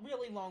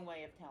 Really long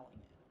way of telling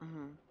it.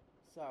 Mhm.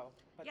 So,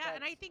 but Yeah,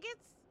 and I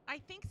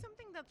that's- think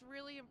something that's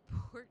really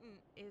important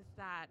is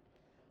that,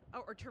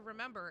 or to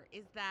remember,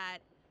 is that,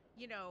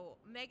 you know,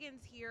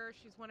 Megan's here.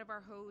 She's one of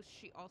our hosts.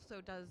 She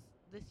also does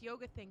this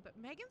yoga thing, but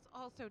Megan's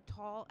also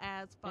tall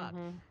as fuck.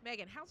 Mhm.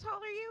 Megan, how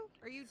tall are you?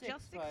 Are you 6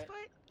 just 6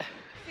 foot. foot?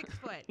 6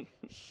 foot.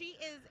 She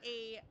is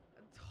a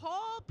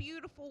tall,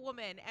 beautiful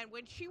woman, and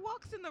when she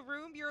walks in the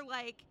room, you're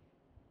like,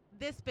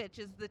 this bitch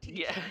is the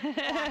teacher. Yeah.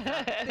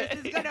 Awesome.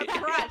 This is gonna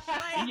crush.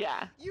 Like,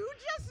 Yeah. you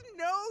just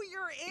know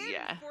you're in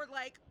Yeah. for,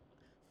 like,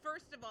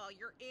 first of all,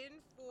 you're in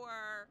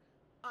for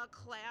a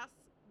class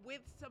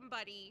with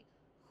somebody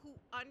who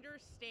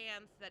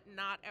understands that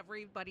not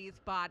everybody's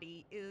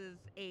body is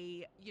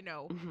a, you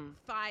know, Mhm.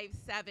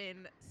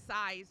 5'7",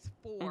 size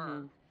 4,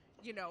 Mhm.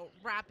 you know,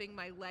 wrapping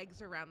my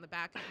legs around the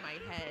back of my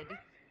head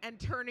and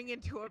turning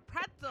into a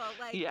pretzel.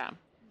 Like, Yeah.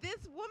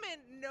 this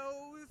woman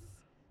knows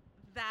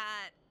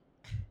that,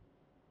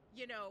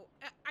 you know,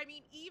 I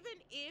mean, even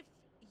if,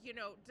 you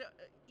know,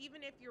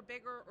 even if you're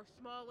bigger or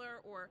smaller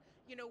or,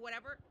 you know,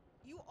 whatever,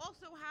 you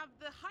also have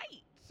the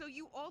height. So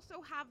you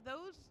also have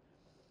those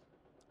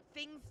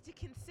things to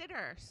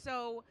consider.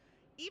 So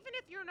even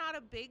if you're not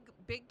a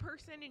big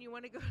person and you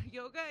want to go to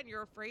yoga and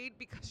you're afraid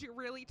because you're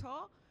really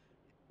tall,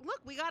 look,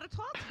 we got a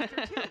tall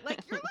teacher too. Like,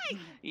 you're like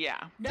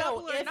Yeah. No,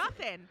 double or if-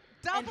 nothing.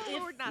 Double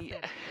if- or nothing.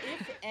 Yeah.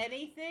 if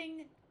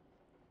anything,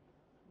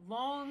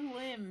 long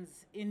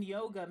limbs in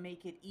yoga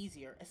make it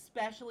easier,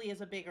 especially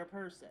as a bigger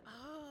person.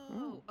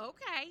 Oh,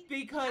 okay.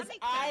 Because makes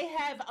I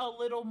sense. have a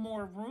little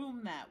more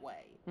room that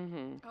way.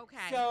 Mhm. Okay.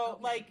 So,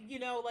 okay. like, you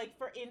know, like,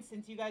 for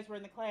instance, you guys were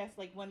in the class,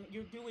 like, when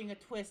you're doing a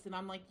twist, and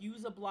I'm like,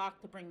 use a block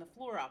to bring the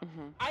floor up.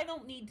 Mhm. I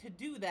don't need to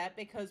do that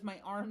because my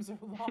arms are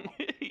long.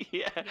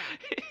 Yeah.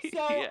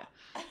 So, Yeah.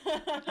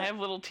 I have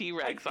little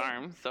T-Rex think-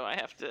 arms, so I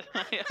have to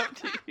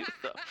use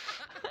them.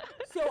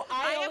 so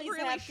I have always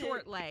really have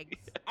short to, legs.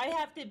 I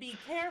have to be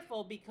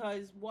careful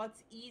because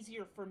what's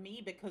easier for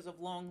me because of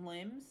long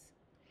limbs,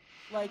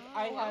 like,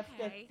 I Oh, have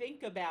okay. to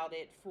think about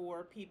it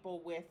for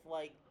people with,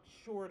 like,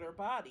 shorter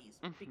bodies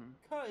Mhm.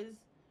 because,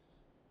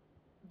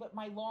 but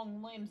my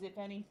long limbs, if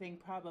anything,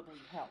 probably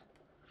help.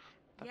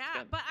 That's Yeah,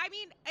 good. but I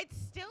mean, it's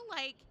still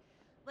like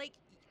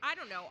I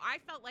don't know. I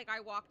felt like I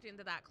walked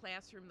into that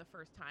classroom the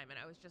first time and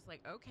I was just like,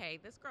 okay,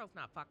 this girl's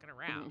not fucking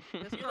around.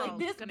 This You're like, girl's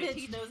this gonna bitch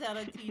teach. knows how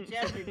to teach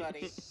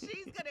everybody.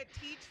 She's gonna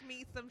teach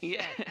me some shit,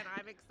 Yeah. and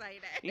I'm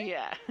excited.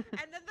 Yeah.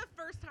 And then the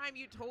first time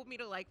you told me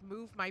to like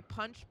move my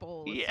punch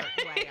bowl a Yeah.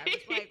 certain way, I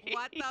was like,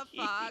 what the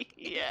fuck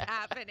Yeah. is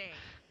happening?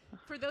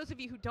 For those of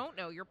you who don't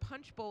know, your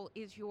punch bowl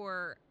is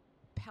your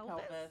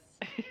pelvis.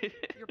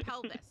 Your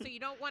pelvis. So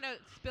you don't want to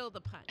spill the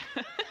punch.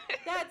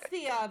 That's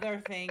the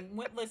other thing.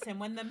 Listen,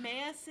 when the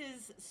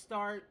masses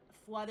start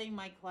flooding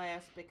my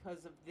class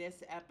because of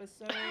this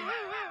episode,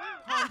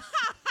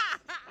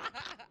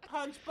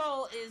 punch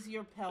bowl is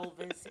your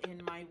pelvis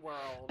in my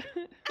world.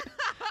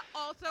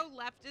 Also,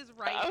 left is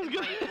right, I was and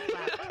gonna- right is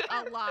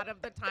left a lot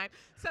of the time.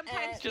 Sometimes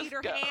And- feet Just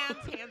are go.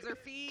 hands are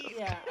feet.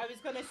 Yeah, I was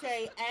gonna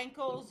say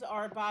ankles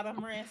are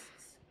bottom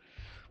wrists.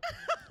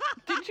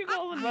 Didn't you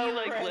call them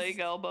like Wrist. leg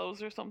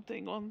elbows or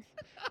something once?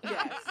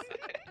 Yes.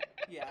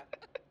 Yeah.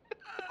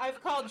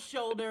 I've called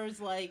shoulders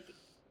like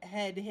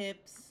head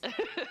hips. And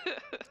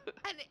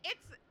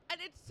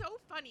it's so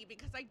funny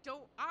because I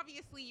don't,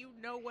 obviously you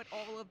know what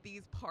all of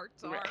these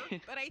parts are,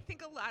 Right. but I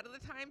think a lot of the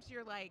times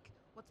you're like,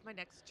 what's my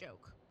next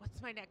joke?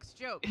 What's my next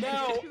joke?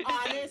 No,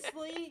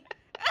 honestly,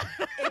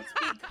 it's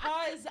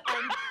because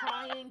I'm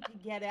trying to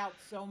get out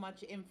so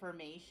much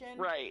information.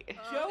 Right. And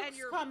Jokes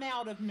you're- come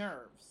out of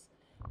nerves.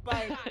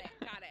 But Got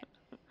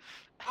it.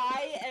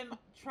 I am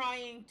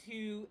trying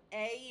to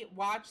A,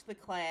 watch the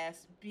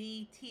class,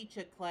 B, teach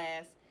a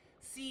class,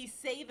 C,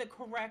 say the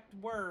correct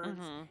words,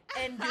 Mhm.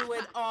 and do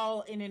it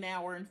all in an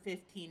hour and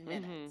 15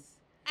 minutes.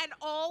 Mhm. And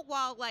all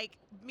while, like,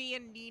 me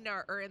and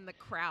Nina are in the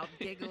crowd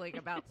giggling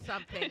about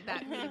something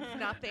that means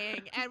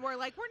nothing. And we're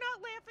like, we're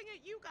not laughing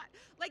at you guys.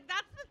 Like,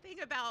 that's the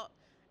thing about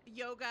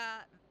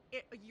yoga,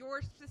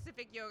 your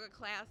specific yoga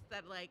class,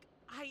 that, like,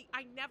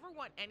 I never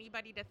want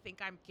anybody to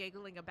think I'm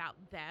giggling about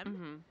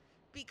them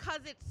Mhm.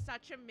 because it's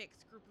such a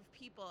mixed group of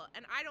people.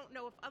 And I don't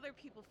know if other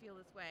people feel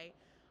this way.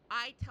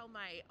 I tell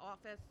my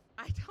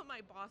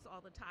boss all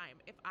the time,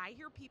 if I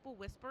hear people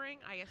whispering,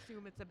 I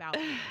assume it's about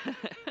me.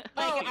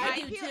 Oh, if I I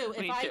do hear-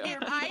 too. Me If I too. hear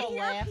If I people hear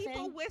laughing,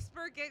 people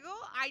whisper giggle,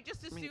 I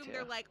just Me assume too.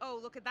 they're like, oh,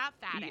 look at that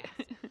fat Yeah.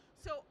 ass.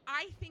 So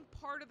I think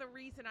part of the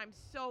reason I'm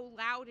so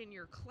loud in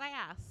your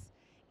class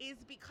is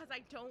because I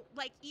don't,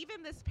 like,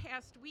 even this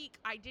past week,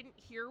 I didn't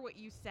hear what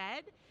you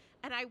said.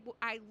 And I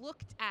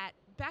looked at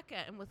Becca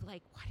and was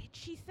like, what did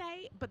she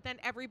say? But then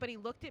everybody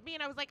looked at me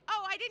and I was like,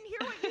 oh, I didn't hear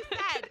what you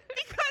said.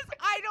 Because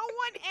I don't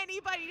want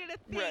anybody to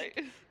think Right.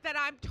 that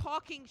I'm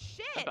talking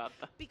shit. About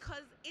that.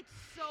 Because it's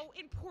so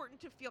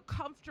important to feel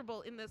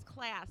comfortable in this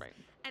class. Right.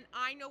 And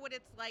I know what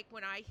it's like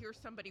when I hear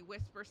somebody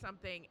whisper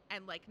something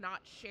and like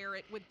not share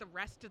it with the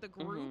rest of the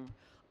group. Mhm.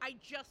 I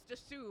just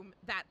assume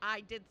that I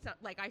did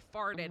like I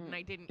farted Mhm. and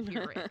I didn't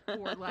hear it,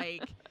 or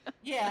like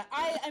Yeah,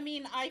 I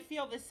mean, I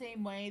feel the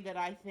same way, that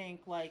I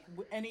think like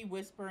any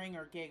whispering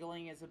or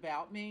giggling is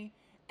about me.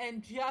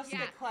 And just to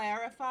Yes.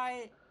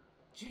 clarify,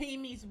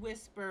 Jamie's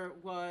whisper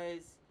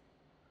was,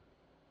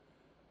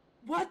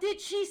 "What did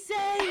she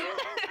say?" And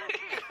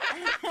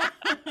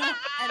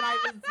I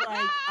was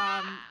like,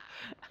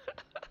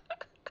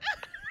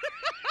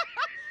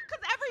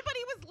 because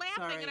everybody was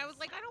laughing Sorry. and I was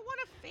like, I don't want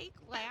a fake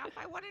laugh.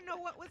 I want to know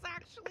what was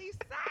actually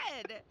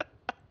said.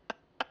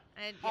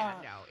 And yeah,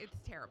 no, it's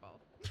terrible.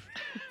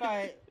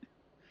 but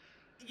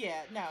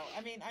yeah, no,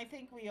 I mean, I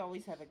think we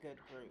always have a good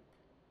group.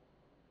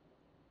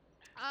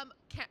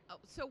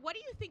 So what do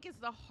you think is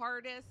the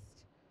hardest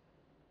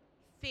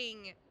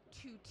thing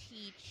to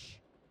teach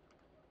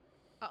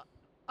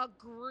a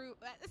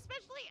group,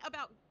 especially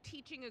about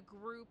teaching a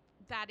group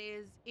that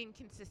is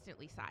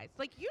inconsistently sized?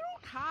 Like, you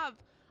don't have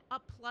a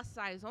plus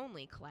size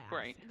only class.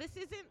 Right. This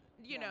isn't,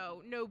 you Yeah.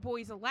 know, no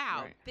boys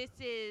allowed. Right. This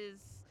is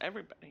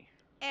Everybody.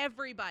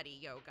 everybody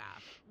yoga.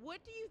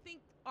 What do you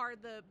think are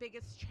the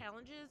biggest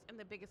challenges and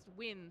the biggest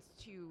wins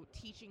to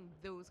teaching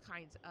those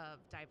kinds of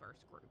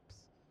diverse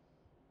groups?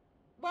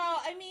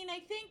 Well, I mean, I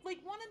think like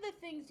one of the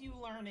things you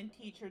learn in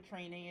teacher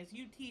training is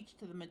you teach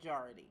to the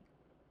majority.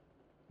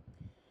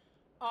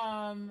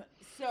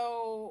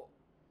 So,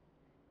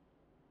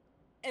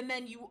 and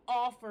then you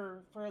offer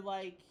for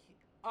like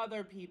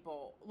other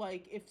people.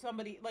 Like if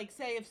somebody, like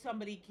say if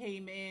somebody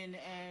came in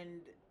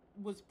and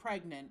was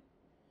pregnant,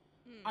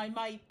 I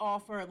might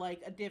offer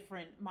like a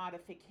different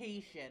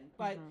modification.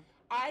 But Mhm.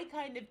 I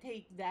kind of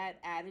take that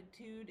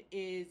attitude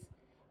is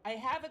I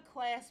have a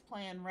class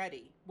plan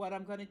ready, what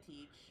I'm going to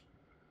teach.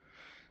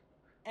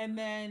 And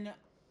then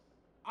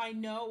I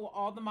know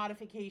all the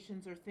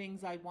modifications or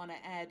things I want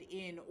to add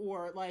in,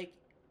 or like,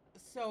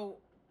 so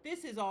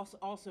this is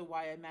also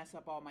why I mess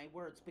up all my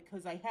words,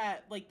 because I have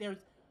like there's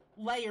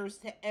layers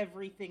to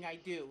everything I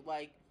do.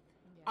 Like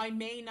I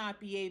may not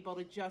be able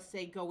to just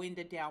say go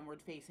into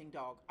downward facing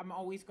dog. I'm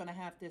always going to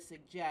have to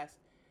suggest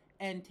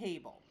end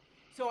table.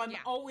 So I'm Yeah.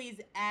 always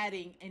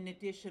adding an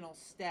additional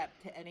step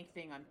to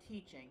anything I'm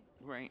teaching.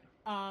 Right.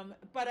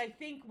 But I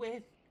think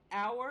with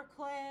our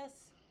class,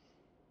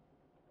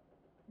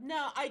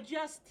 no, I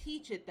just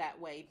teach it that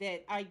way.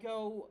 That I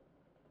go,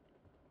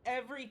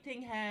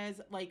 everything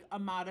has like a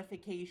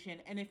modification.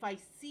 And if I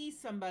see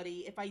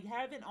somebody, if I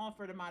haven't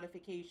offered a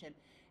modification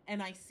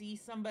and I see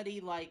somebody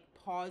like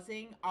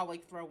pausing, I'll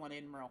like throw one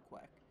in real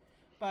quick.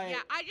 But Yeah,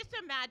 I just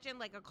imagine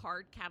like a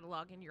card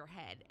catalog in your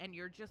head, and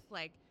you're just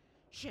like,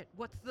 shit,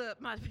 what's the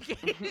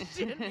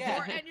modification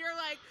Yeah. for? And you're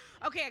like,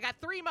 okay, I got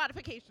 3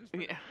 modifications for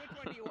this. Yeah.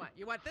 Which one do you want?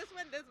 You want this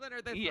one,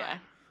 or this Yeah. one?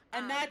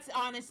 And that's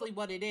honestly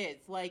what it is.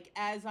 Like,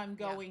 as I'm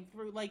going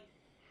through, like,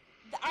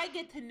 I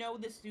get to know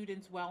the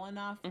students well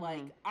enough.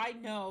 Like, I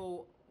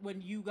know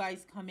when you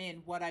guys come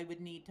in what I would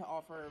need to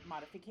offer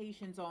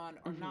modifications on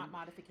or not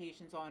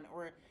modifications on.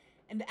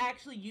 And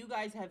actually, you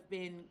guys have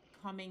been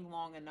coming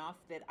long enough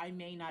that I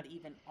may not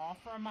even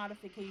offer a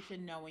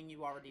modification knowing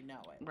you already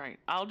know it. Right.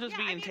 I'll just Yeah,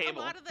 be I in mean, a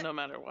table lot of the- no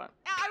matter what.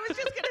 I was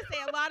just gonna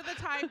say, a lot of the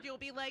times you'll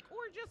be like, or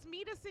just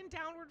meet us in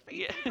downward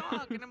facing Yeah.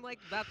 dog, and I'm like,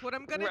 that's what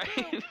I'm gonna Right.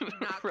 do.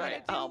 Not gonna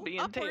Right. do I'll be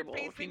in upward table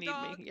if you facing need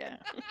dog. me. Yeah.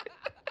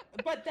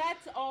 But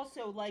that's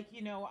also like,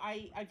 you know,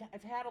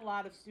 I've had a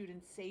lot of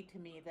students say to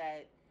me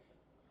that,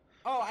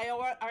 oh, I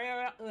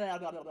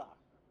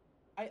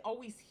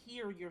always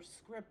hear your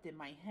script in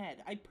my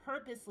head. I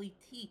purposely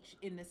teach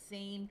in the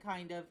same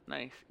kind of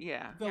Nice.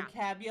 Yeah.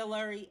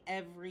 vocabulary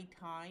every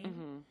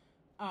time.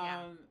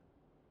 Mhm.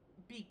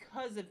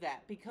 Because of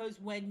that. Because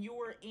when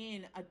you're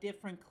in a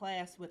different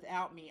class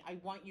without me, I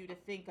want you to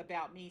think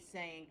about me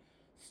saying,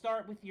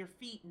 start with your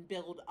feet and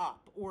build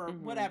up, or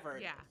whatever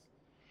it is.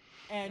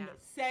 And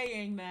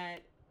saying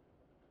that,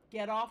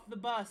 get off the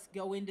bus,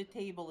 go into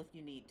table if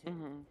you need to.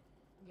 Mhm.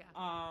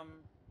 Yeah.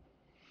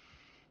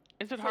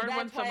 Is it So hard when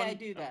that's why someone I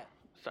do that.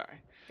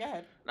 Sorry. Go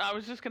ahead. No, I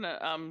was just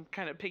gonna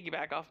kind of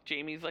piggyback off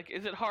Jamie's. Like,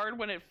 is it hard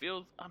when it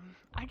feels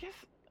I guess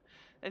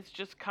it's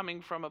just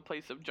coming from a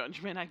place of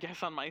judgment, I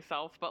guess, on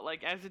myself. But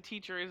like as a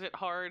teacher, is it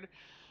hard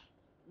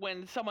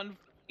when someone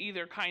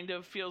either kind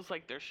of feels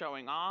like they're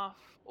showing off,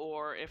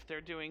 or if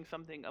they're doing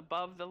something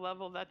above the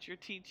level that you're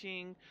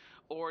teaching,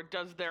 or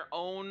does their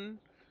own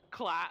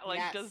class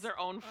does Yes. their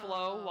own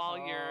flow while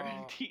you're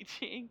Oh.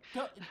 teaching?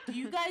 Do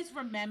you guys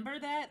remember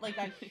that? Like,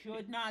 I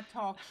should not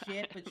talk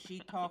shit, but she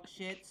talks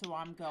shit, so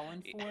I'm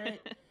going for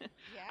it.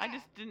 I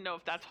just didn't know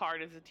if that's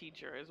hard as a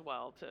teacher as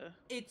well to.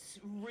 It's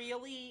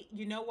really,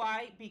 you know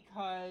why?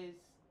 Because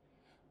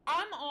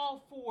I'm all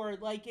for,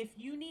 like, if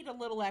you need a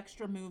little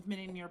extra movement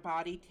in your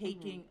body,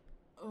 taking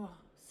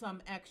some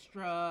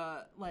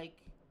extra, like,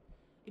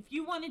 If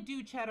you want to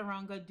do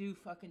chaturanga, do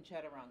fucking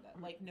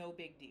chaturanga. Like, no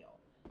big deal.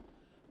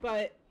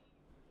 But,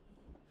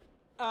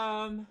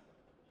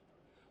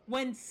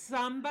 when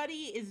somebody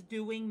is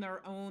doing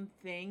their own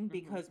thing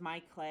because my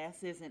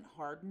class isn't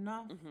hard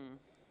enough,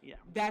 Yeah.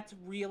 that's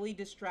really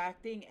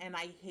distracting, and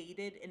I hate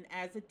it. And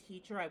as a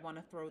teacher, I want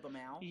to throw them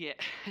out. Yeah.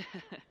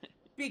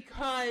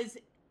 Because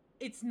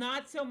it's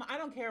not so I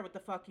don't care what the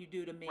fuck you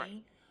do to me,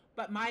 Right.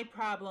 but my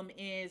problem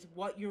is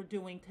what you're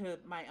doing to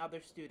my other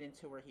students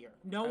who are here.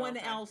 No one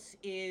Okay. else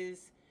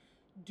is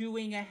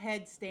doing a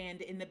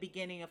headstand in the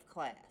beginning of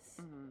class.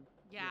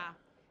 Yeah.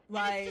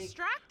 Like, It's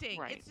distracting.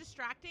 Right. It's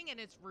distracting and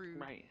it's rude.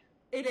 Right.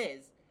 it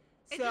is.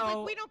 It's So, just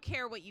like, we don't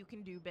care what you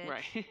can do, bitch.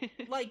 Right.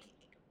 like,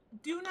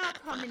 do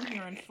not come in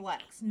here and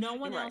flex. No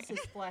one Right. else is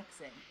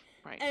flexing.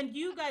 Right. And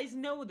you guys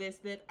know this,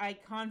 that I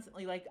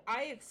constantly, like,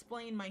 I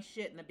explain my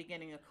shit in the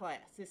beginning of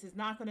class. This is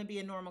not going to be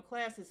a normal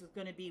class. This is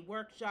going to be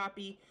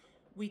workshopy.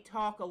 We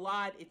talk a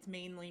lot. It's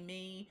mainly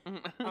me.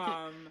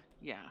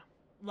 Yeah.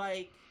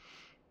 Like,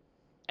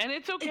 And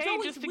it's okay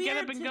always just to get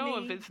up weird and to go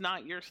if me. it's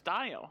not your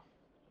style.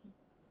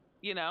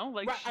 You know,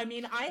 like. right, I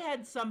mean, I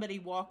had somebody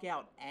walk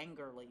out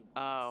angrily once.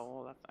 Oh,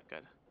 well, that's not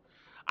good.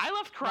 I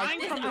left crying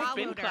this from the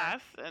spin followed her.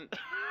 class, and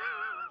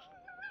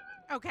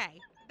Okay.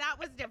 That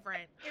was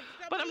different. If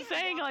But I'm somebody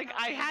had saying, walked like,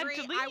 out I had to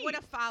angry, I would leave.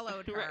 have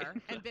followed her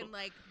Right. and been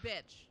like,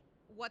 bitch,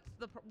 what's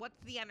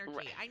the energy?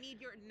 Right. I need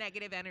your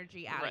negative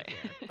energy out Right.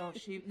 of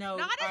here. Oh, no,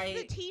 Not as I,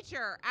 the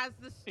teacher, as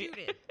the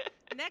student.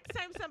 Next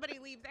time somebody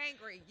leaves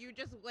angry, you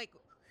just like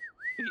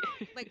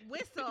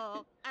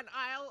whistle, and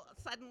I'll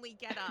suddenly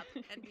get up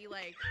and be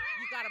like,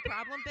 "You got a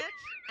problem, bitch?"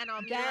 And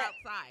I'll meet her That-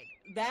 outside.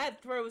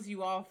 that throws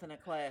you off in a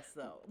class,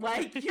 though.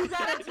 Like, you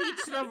gotta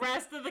teach the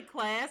rest of the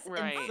class,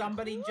 Right. and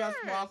somebody just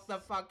Of walks the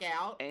course. fuck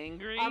out.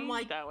 Angry, I'm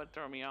like- that would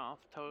throw me off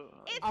totally.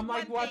 It's I'm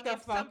like, one what thing the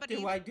if fuck do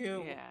somebody's- I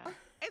do? Yeah.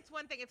 It's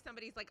one thing if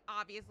somebody's like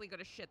obviously going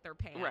to shit their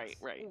pants,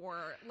 Right.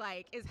 or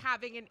like is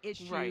having an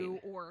issue, Right.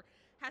 or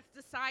has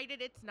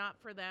decided it's not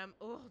for them.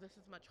 Oh, this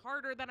is much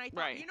harder than I thought.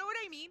 Right. You know what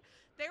I mean?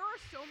 There are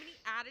so many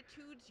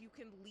attitudes you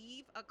can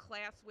leave a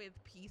class with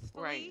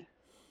peacefully, Right.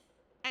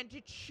 and to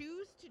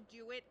choose to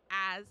do it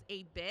as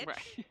a bitch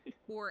Right.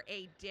 or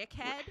a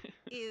dickhead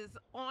is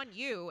on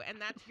you, and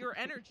that's your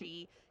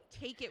energy.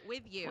 Take it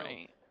with you.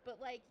 Right.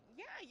 But like,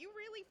 yeah, you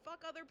really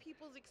fuck other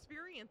people's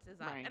experiences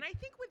up. Right. And I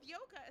think with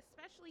yoga,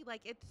 especially,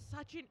 like, it's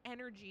such an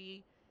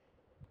energy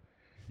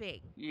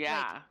thing.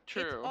 Yeah, Like,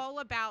 true. It's all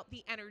about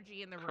the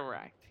energy in the room.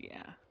 Correct.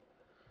 Yeah.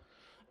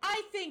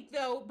 I think,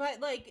 though, but,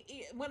 like,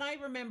 when I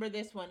remember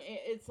this one,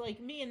 it's like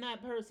me and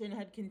that person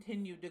had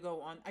continued to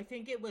go on. I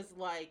think it was,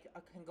 like,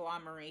 a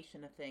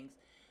conglomeration of things.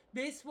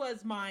 This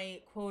was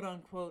my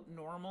quote-unquote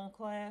normal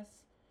class.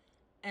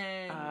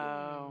 And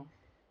Oh.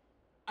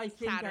 I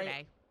think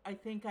Saturday. I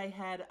think I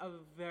had a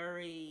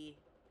very...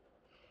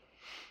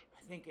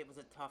 I think it was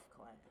a tough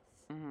class.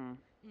 Mm-hmm.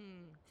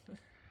 Mm.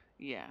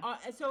 Yeah.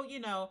 So, you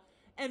know,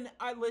 and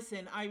I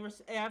listen,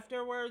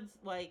 afterwards,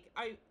 like,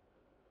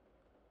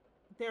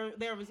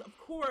 there was, of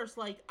course,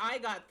 like, I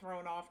got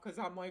thrown off because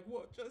I'm like,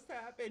 what just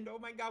happened? Oh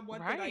my God, what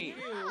did I Right.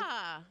 do?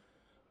 Yeah.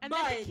 And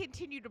then But- to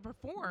continue to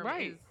perform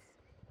Right. is...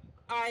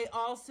 I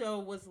also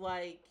was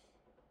like,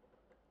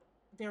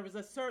 there was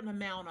a certain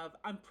amount of,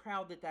 I'm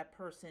proud that that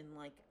person,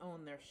 like,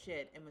 owned their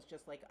shit and was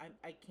just like,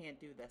 I can't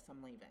do this,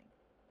 I'm leaving.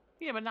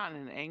 Yeah, but not in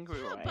an angry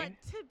Yeah, way. but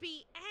to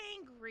be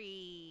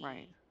angry.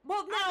 Right.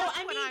 Well, no, That's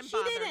I what mean, I'm she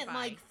bothered didn't, by.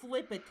 like,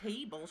 flip a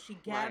table. She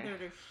gathered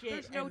her shit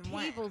There's no and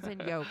went. tables in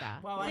yoga.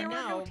 Well, I there are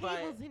no know, but-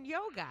 tables in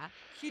yoga.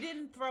 She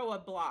didn't throw a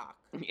block.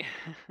 Yeah.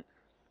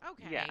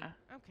 Okay. Yeah.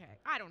 Okay.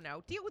 I don't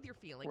know. Deal with your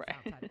feelings Right.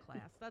 outside of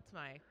class. That's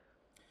my...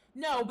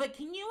 No, but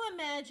can you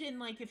imagine,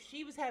 like, if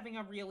she was having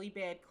a really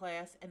bad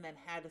class and then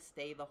had to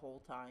stay the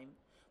whole time?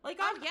 Like,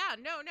 Oh, I'm, yeah.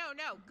 No.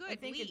 Good.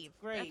 think it's Leave.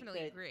 great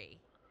Definitely that- agree.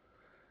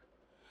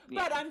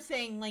 But Yeah. I'm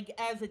saying, like,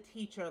 as a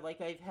teacher,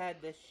 like, I've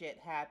had this shit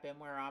happen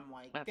where I'm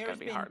like, That's there's gotta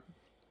be been, hard.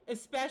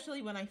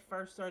 especially when I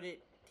first started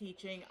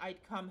teaching, I'd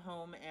come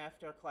home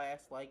after class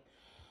like,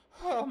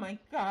 oh my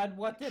God,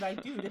 what did I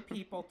do to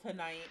people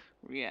tonight?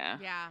 Yeah.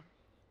 Yeah.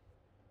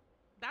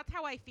 That's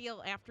how I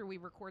feel after we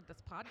record this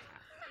podcast.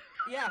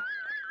 Yeah,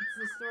 it's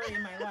the story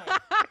of my life.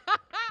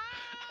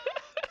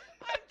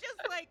 I'm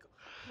just like,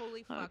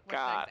 holy Oh, fuck. What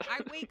God. did I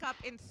say? I wake up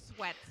in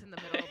sweats in the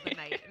middle of the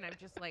night, and I'm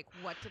just like,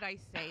 what did I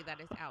say that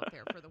is out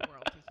there for the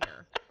world to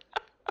hear?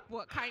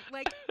 What kind,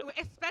 like,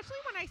 especially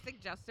when I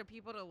suggest to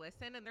people to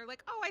listen, and they're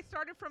like, oh, I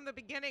started from the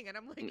beginning, and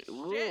I'm like, shit,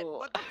 Ooh.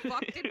 what the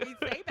fuck did we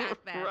say back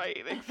then? Right,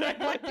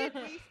 exactly. What did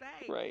we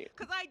say? Right.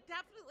 Because I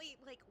definitely,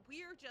 like,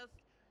 we're just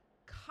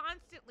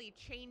constantly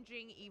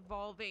changing,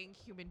 evolving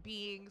human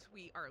beings.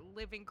 We are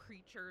living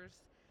creatures.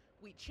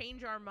 We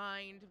change our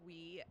mind.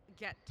 We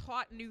get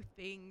taught new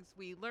things.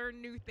 We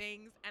learn new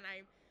things. And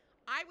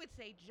I would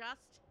say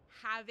just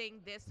having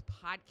this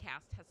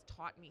podcast has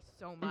taught me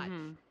so much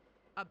Mhm.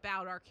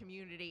 about our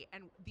community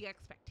and the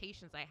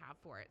expectations I have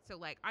for it. So,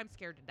 like, I'm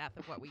scared to death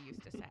of what we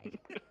used to say.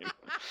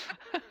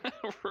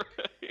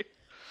 Right.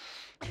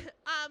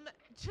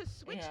 To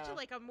switch Yeah. to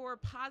like a more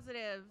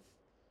positive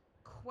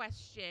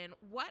question,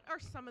 what are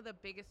some of the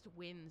biggest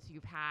wins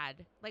you've had?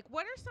 Like,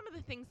 what are some of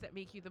the things that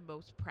make you the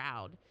most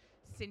proud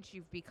since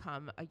you've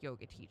become a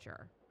yoga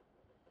teacher?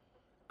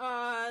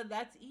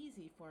 That's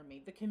easy for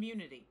me. The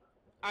community.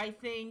 I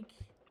think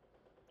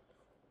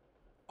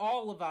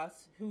all of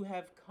us who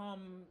have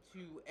come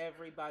to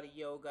Everybody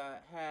Yoga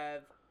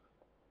have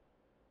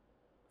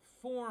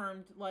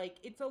formed, like,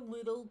 it's a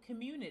little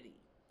community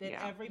that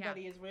Yeah.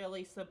 everybody is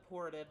really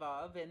supportive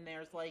of. And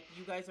there's, like,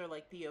 you guys are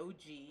like the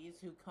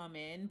OGs who come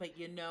in, but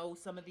you know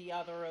some of the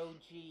other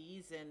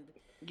OGs. And,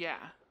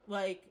 Yeah.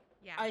 like,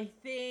 Yeah. I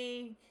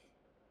think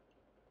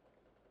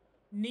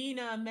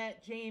Nina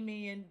met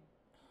Jamie, and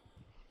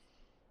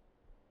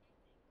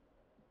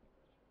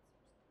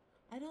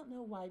I don't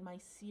know why my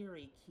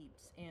Siri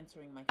keeps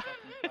answering my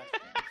fucking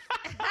questions.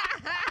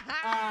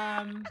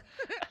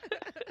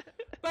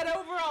 But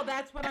overall,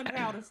 that's what I'm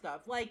proud of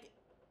stuff. Like,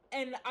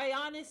 and I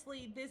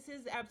honestly, this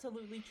is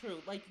absolutely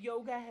true. Like,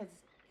 yoga has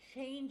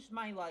changed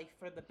my life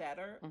for the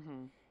better.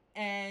 Mm-hmm.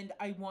 And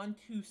I want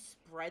to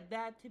spread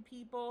that to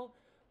people.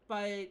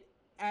 But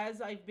as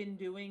I've been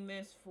doing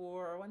this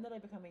for, when did I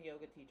become a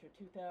yoga teacher?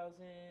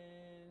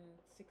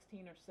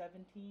 2016 or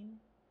 17?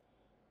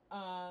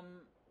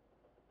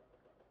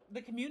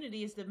 The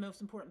community is the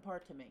most important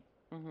part to me.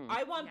 Mm-hmm.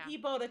 I want Yeah.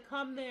 people to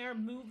come there,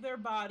 move their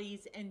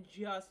bodies, and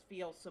just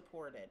feel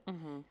supported.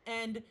 Mm-hmm.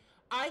 And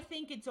I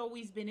think it's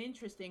always been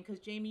interesting because,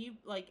 Jamie, you,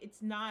 like,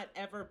 it's not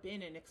ever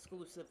been an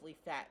exclusively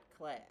fat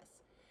class.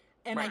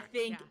 And I Right.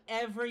 think Yeah.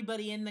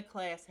 everybody in the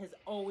class has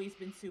always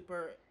been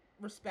super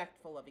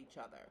respectful of each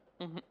other.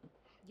 Mm-hmm.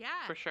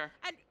 Yeah. For sure.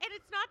 And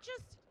it's not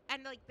just,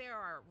 and like there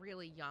are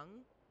really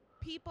young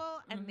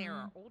people and there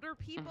are older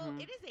people.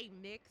 Mhm. It is a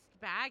mixed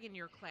bag in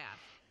your class.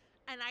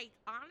 And I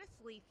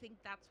honestly think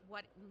that's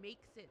what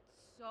makes it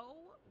so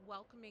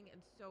welcoming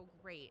and so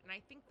great. And I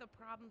think the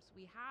problems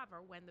we have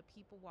are when the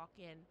people walk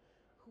in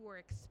who are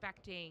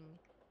expecting,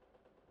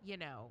 you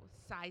know,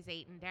 size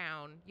 8 and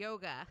down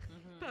yoga.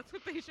 That's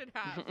what they should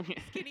have.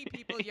 Skinny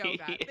people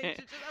yoga. They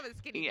should just have a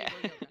skinny Yeah.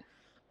 people yoga.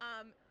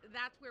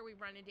 That's where we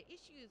run into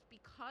issues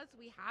because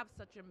we have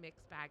such a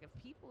mixed bag of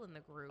people in the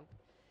group.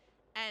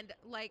 And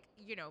like,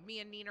 you know, me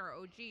and Nina are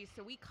OGs,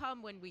 so we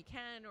come when we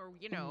can, or,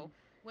 you know,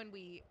 when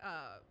we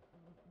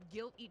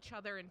guilt each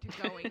other into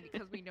going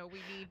because we know we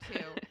need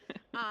to.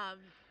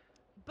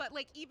 But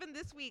like even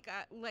this week,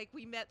 like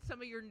we met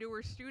some of your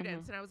newer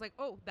students, and I was like,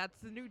 oh, that's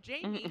the new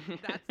Jamie.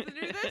 That's the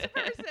new this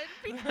person.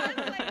 Because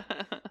like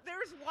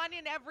there's one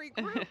in every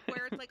group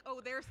where it's like,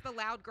 oh, there's the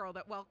loud girl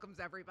that welcomes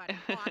everybody.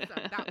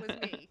 Awesome. That was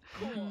me.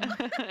 Cool.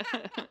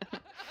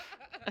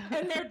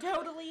 And there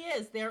totally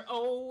is. There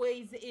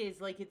always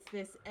is. Like, it's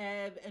this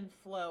ebb and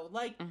flow.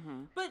 Like,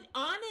 Mm-hmm. but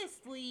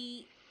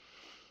honestly,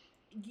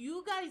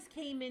 you guys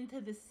came into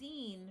the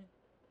scene.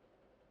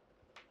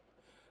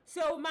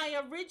 So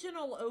my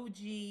original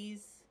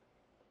OGs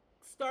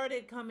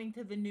started coming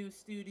to the new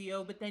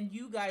studio, but then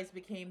you guys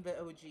became the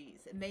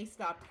OGs and they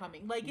stopped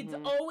coming. Like, it's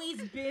Mhm.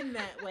 always been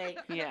that way.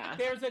 Yeah.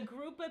 There's a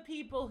group of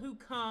people who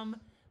come,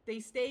 they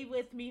stay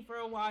with me for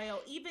a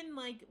while, even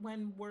like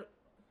when we're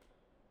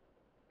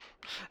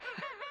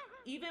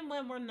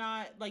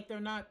not, like, they're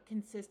not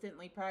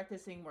consistently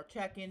practicing, we're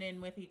checking in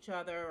with each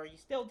other. Are you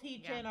still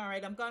teaching? Yeah. All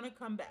right, I'm gonna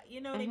come back.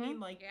 You know what I mean?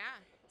 Like, Yeah.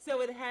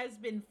 so it has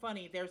been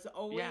funny. There's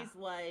always Yeah.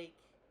 like,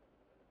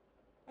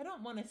 I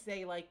don't want to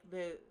say like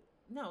there's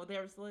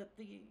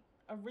the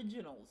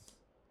originals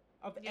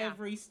of Yeah.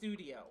 every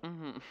studio.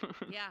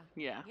 Mm-hmm. Yeah.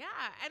 Yeah. Yeah,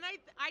 and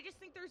I just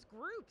think there's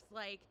groups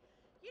like,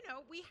 you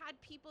know, we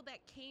had people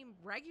that came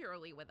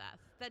regularly with us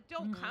that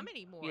don't come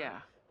anymore.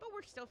 Yeah. But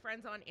we're still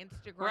friends on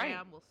Instagram.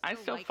 Right. We'll I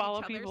still like follow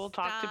each other's people,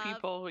 talk to stuff.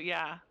 people.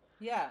 Yeah.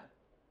 Yeah.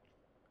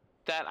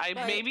 That I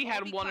But maybe all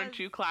had one or because-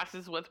 two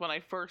classes with when I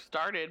first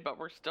started, but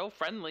we're still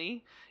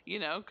friendly, you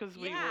know, because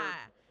we were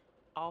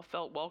all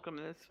felt welcome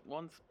in this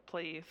one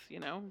place, you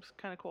know. It's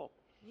kind of cool.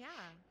 Yeah.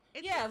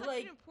 It's Yeah, just such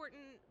like, an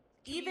important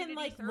even, community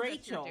like,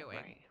 service you're Rachel.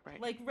 doing.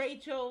 Right. Like,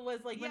 Rachel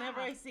was like, whenever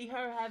Yeah. I see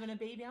her having a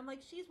baby, I'm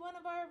like, she's one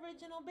of our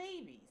original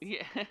babies.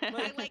 Yeah.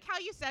 I like how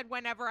you said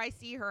whenever I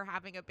see her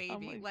having a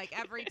baby, like- like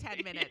every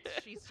 10 minutes,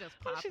 she's just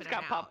popping She's them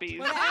got out. puppies.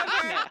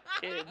 Whenever- Yeah,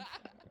 kids.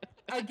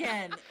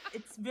 Again,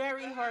 it's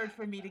very hard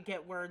for me to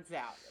get words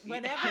out.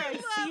 Whenever I I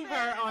love see it.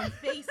 her on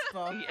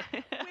Facebook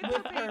Yeah.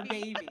 with her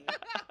baby.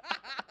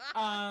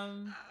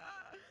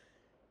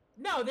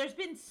 No, there's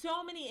been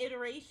so many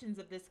iterations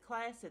of this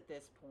class at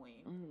this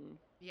point. Mm.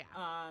 Yeah.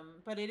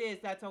 But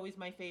that's always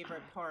my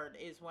favorite part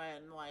is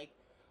when, like,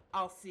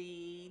 I'll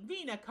see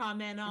Nina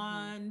comment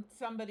on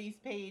somebody's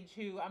page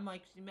who I'm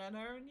like, she met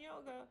her in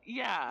yoga.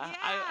 Yeah.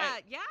 Yeah.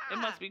 Yeah. It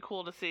must be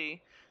cool to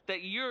see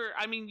that you're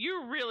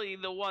really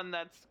the one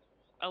that's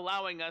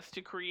allowing us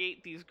to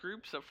create these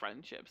groups of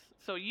friendships.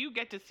 So you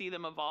get to see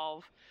them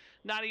evolve,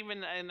 not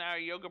even in our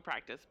yoga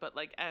practice, but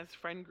like as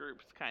friend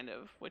groups kind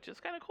of, which is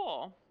kind of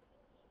cool.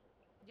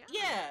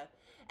 Yeah.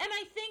 And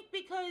I think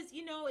because,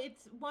 you know,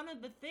 it's one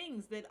of the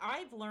things that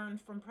I've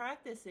learned from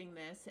practicing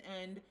this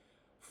and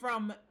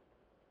from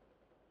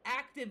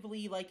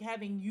actively, like,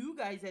 having you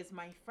guys as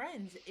my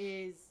friends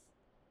is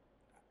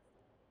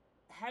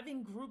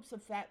having groups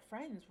of fat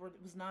friends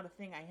was not a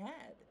thing I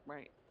had.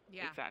 Right.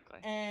 Yeah. Exactly.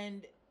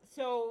 And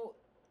so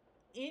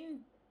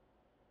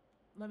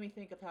let me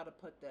think of how to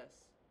put this.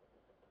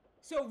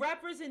 So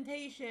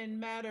representation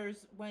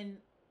matters when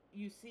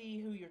you see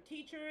who your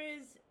teacher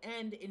is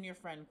and in your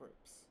friend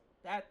groups.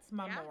 That's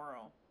my Yeah.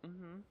 moral.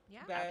 Mm-hmm. Yeah.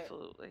 That,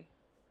 Absolutely.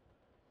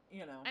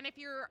 you know. And if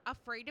you're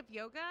afraid of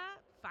yoga,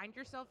 find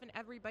yourself an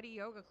everybody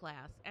yoga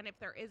class. And if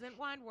there isn't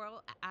one,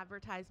 we'll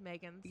advertise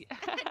Megan's. Yeah.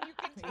 And you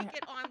can take Yeah.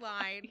 it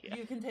online. Yeah.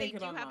 You can They take it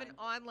do online. have an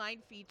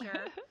online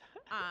feature.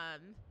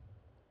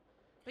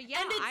 But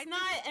yeah,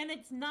 and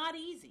it's not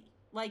easy.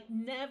 Like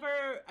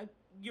never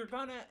you're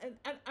gonna and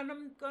I'm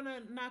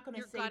not gonna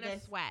you're say gonna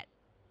this. sweat.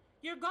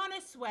 You're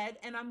gonna sweat,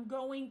 and I'm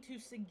going to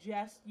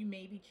suggest you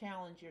maybe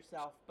challenge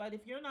yourself. But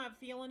if you're not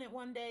feeling it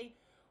one day,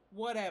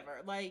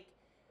 whatever. Like,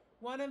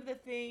 one of the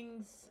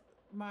things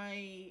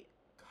my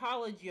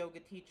college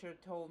yoga teacher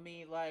told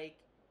me, like,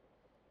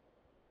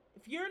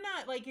 if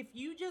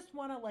you just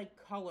want to, like,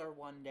 color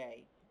one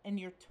day, and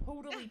you're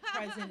totally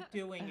present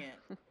doing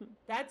it,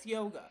 that's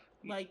yoga.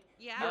 Like,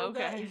 Yeah.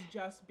 yoga Okay. is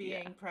just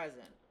being Yeah.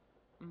 present.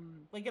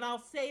 Mm. Like, and I'll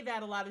say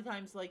that a lot of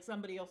times, like,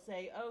 somebody will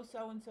say, oh,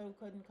 so-and-so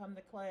couldn't come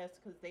to class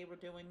because they were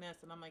doing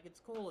this. And I'm like,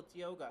 it's cool, it's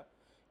yoga,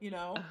 you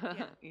know?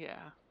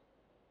 Yeah.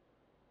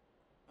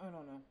 I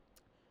don't know.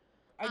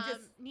 I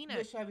just Nina,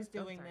 wish I was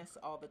doing sorry. this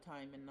all the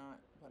time and not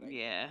what I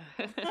Yeah.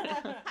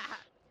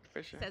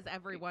 For sure. says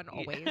everyone Yeah.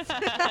 always.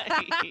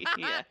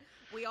 Yeah.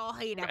 We all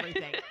hate Right.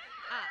 everything.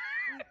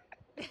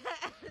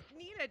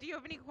 Nina, do you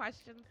have any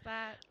questions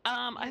that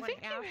I wanna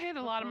think you ask hit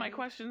a lot of my before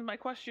we- questions. My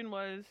question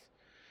was,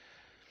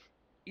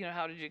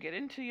 how did you get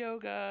into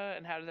yoga,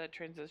 and how did that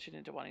transition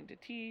into wanting to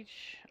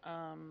teach?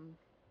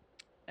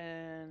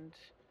 And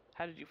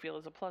how did you feel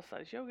as a plus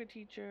size yoga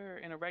teacher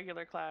in a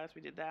regular class?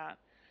 We did that.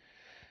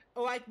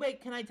 Oh,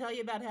 wait, can I tell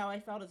you about how I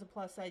felt as a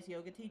plus-size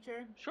yoga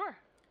teacher? Sure.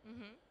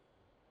 Mhm.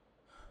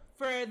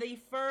 For the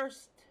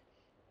first,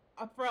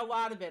 for a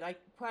lot of it, I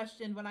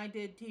questioned when I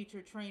did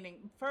teacher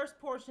training. First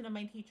portion of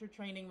my teacher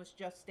training was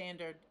just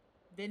standard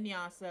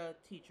vinyasa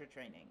teacher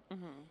training.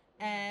 Mm-hmm.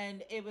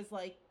 And it was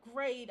like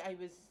great. I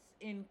was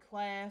in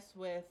class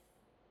with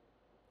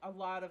a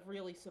lot of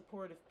really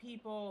supportive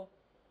people.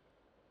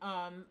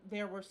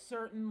 There were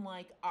certain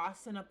like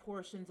asana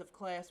portions of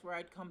class where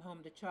I'd come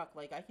home to Chuck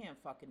like, I can't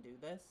fucking do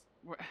this.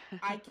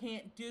 I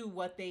can't do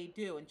what they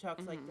do. And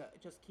Chuck's like,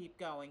 just keep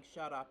going.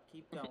 Shut up.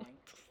 Keep going.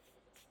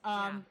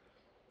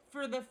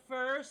 For the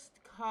first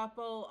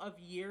couple of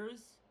years,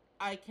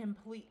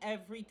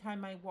 every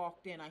time I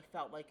walked in, I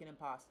felt like an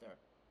imposter.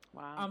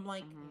 Wow. I'm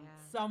like, Mhm. Yeah.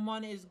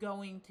 someone is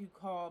going to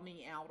call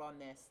me out on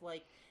this.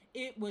 Like,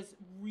 it was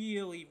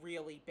really,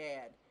 really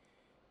bad.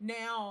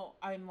 Now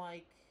I'm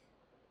like,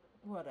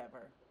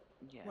 whatever.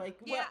 Yeah. Like,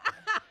 Yeah.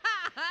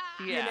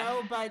 you Yeah.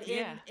 know, but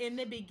Yeah. in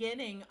the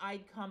beginning,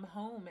 I'd come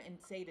home and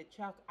say to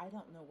Chuck, I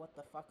don't know what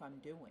the fuck I'm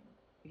doing.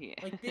 Yeah.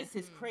 Like, this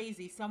is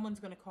crazy. Someone's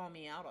going to call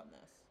me out on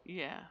this.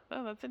 Yeah.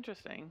 Oh, that's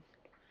interesting.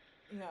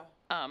 Yeah.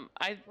 Well,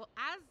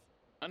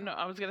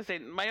 I was gonna say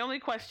my only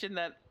question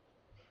that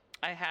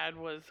I had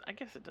was, I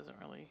guess it doesn't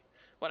really,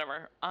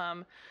 whatever.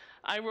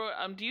 I wrote,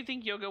 do you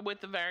think yoga with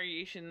the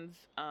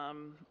variations,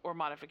 or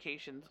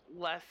modifications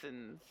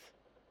lessens,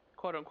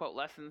 quote unquote,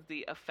 lessens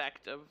the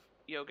effect of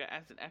yoga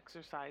as an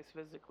exercise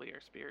physically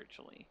or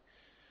spiritually?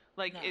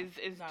 Like, No,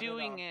 is not at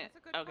doing all. it That's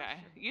a good okay?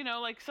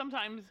 question. Like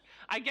sometimes,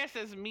 I guess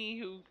as me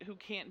who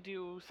can't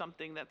do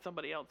something that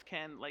somebody else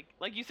can, like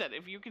you said,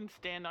 if you can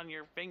stand on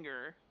your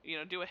finger,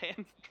 do a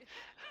hand,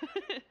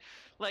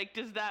 like,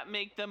 does that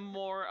make them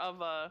more of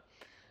a,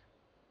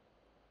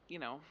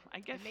 I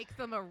guess, It makes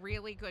them a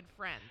really good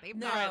friend. They've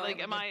No. got right? Oh, Like,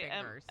 really am good I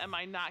fingers. am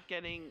I not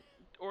getting,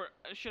 or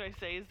should I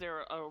say, is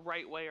there a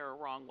right way or a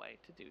wrong way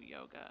to do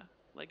yoga?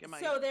 Like, am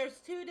So there's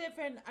two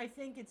different, I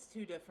think it's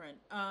two different.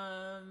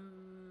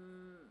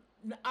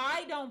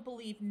 I don't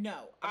believe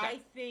no. Okay. I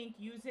think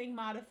using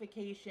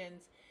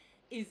modifications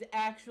is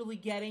actually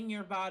getting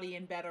your body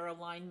in better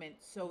alignment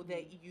so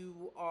that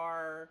you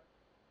are,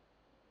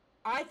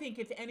 I think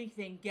if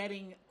anything,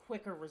 getting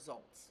quicker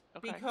results.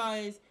 Okay.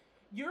 Because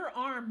your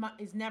arm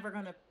is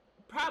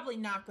probably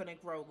not going to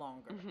grow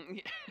longer. Mhm,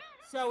 yeah.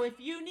 So if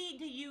you need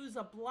to use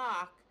a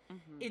block,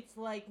 Mhm. it's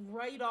like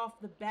right off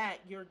the bat,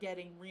 you're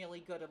getting really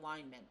good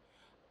alignment.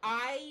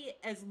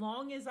 As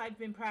long as I've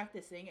been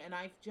practicing, and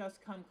I've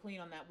just come clean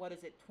on that,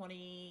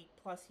 20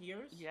 plus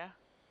years? Yeah.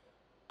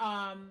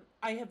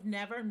 I have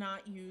never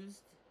not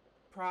used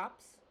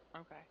props,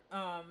 Okay.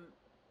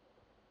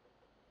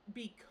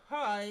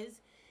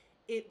 because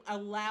it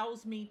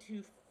allows me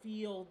to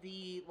feel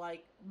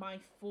my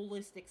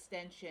fullest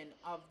extension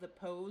of the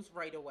pose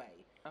right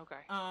away.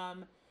 Okay.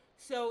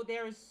 So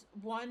there's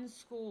one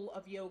school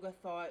of yoga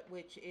thought,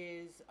 which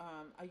is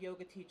a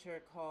yoga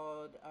teacher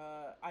called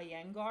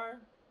Iyengar.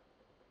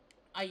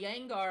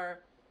 Iyengar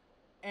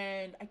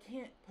and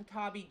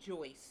Patabi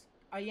Joyce.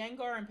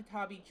 Iyengar and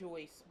Patabi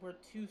Joyce were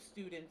two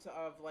students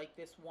of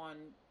this one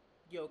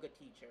yoga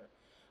teacher.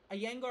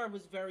 Iyengar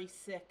was very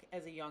sick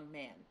as a young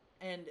man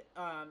and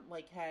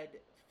had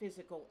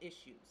physical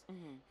issues.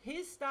 Mhm.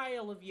 His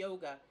style of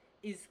yoga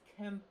is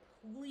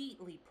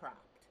completely propped.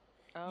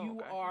 Oh, You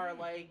okay. are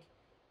like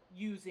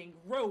using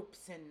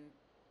ropes and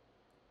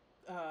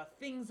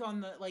things on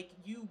the, like,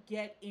 you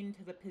get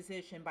into the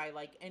position by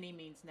like any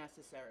means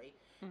necessary.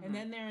 Mhm. And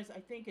then there's, I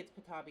think it's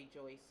Patabi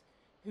Joyce,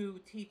 who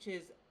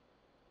teaches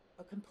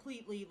a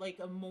completely, like,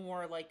 a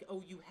more like,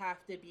 oh, you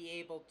have to be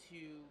able to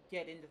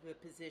get into the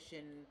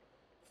position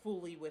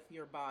fully with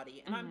your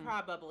body. And I'm Mhm.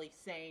 probably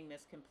saying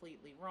this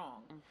completely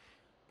wrong. Mm.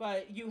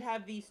 But you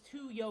have these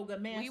two yoga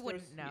masters We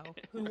wouldn't know.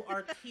 who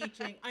are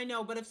teaching. I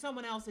know, but if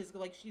someone else is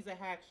like, she's a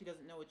hack, she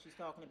doesn't know what she's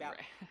talking about.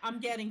 Right. I'm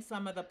getting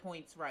some of the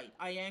points right.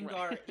 Iyengar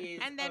Right.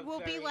 is, And then a we'll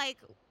be very- like,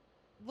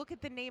 look at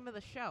the name of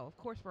the show. Of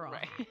course we're all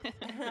Right.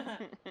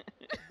 hacks.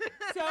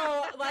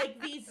 So,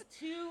 like, these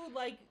two,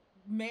 like,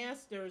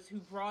 masters who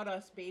brought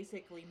us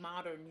basically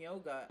modern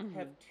yoga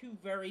have Mhm. two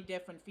very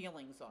different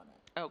feelings on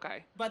it,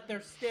 Okay. but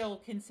they're still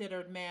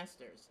considered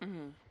masters.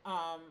 Mhm.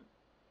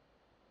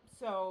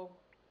 So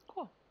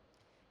Cool.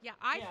 Yeah,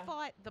 I Yeah.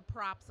 fought the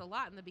props a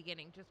lot in the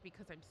beginning just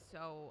because I'm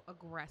so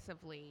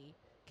aggressively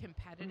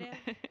competitive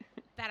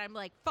that I'm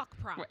like, fuck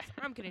props. Right.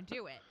 I'm going to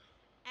do it.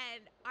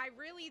 And I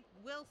really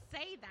will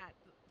say that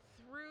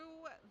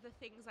through the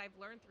things I've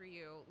learned through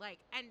you, like,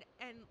 and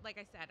like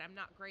I said, I'm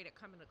not great at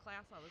coming to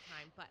class all the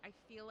time, but I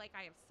feel like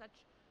I have such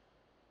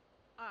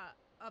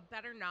a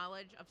better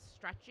knowledge of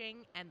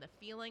stretching and the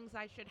feelings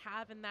I should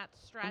have in that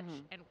stretch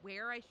Mhm. and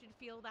where I should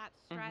feel that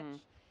stretch.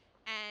 Mhm.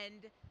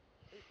 And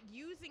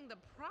using the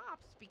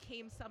props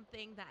became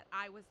something that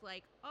I was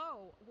like,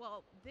 oh,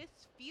 well,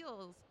 this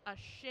feels a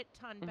shit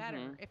ton better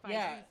Mhm. if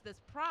Yeah. I use this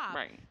prop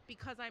Right.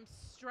 because I'm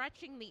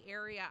stretching the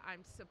area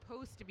I'm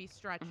supposed to be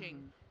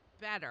stretching Mhm.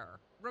 better,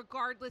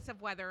 regardless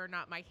of whether or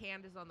not my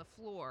hand is on the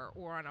floor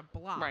or on a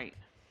block. Right.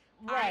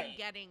 right,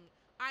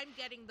 I'm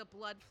getting the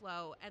blood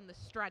flow and the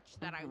stretch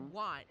that I Mhm.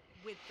 want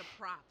with the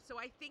prop. So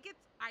I think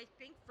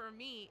for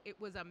me it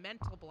was a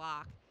mental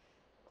block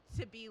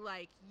to be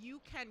like, you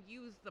can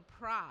use the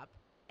prop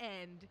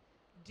and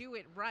do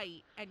it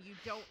right, and you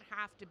don't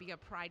have to be a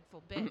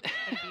prideful bitch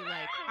and be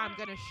like, I'm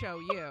gonna show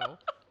you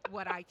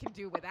what I can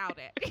do without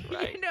it.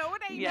 Right. You know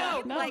what I Yeah.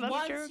 mean? No, Like, that's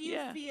once true, you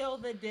yeah. feel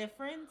the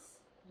difference,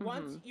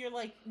 once Mhm. you're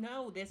like,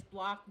 no, this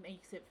block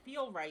makes it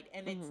feel right,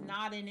 and it's Mhm.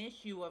 not an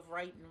issue of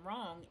right and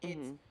wrong. It's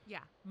Mhm.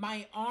 yeah,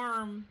 my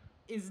arm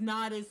is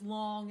not as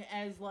long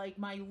as, like,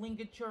 my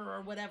ligature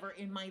or whatever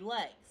in my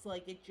legs.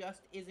 Like, it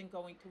just isn't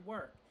going to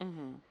work.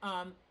 Mhm.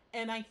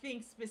 And I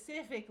think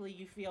specifically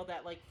you feel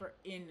that, like, for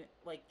in,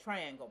 like,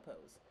 triangle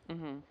pose.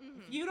 Mhm. mhm.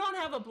 If you don't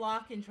have a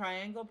block in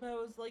triangle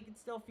pose, like, it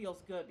still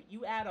feels good. But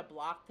you add a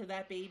block to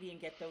that baby and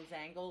get those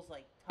angles,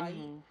 like, tight.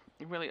 Mhm.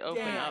 You really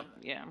open Damn. up.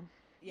 Yeah.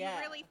 Yeah.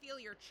 You really feel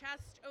your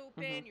chest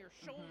open, Mhm. your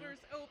shoulders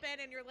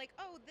open, and you're like,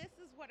 oh, this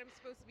is what I'm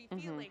supposed to be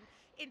Mhm. feeling.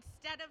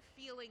 Instead of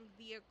feeling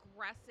the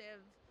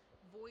aggressive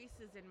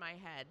voices in my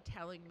head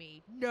telling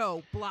me,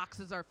 no, blocks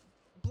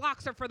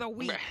are for the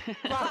weak. Right.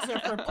 Blocks are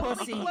for Only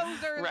pussy.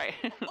 closers,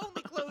 Right.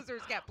 only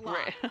closers get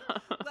blocked.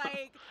 Right.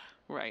 Like,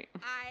 Right.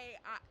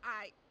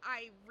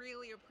 I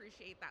really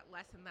appreciate that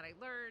lesson that I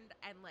learned,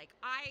 and like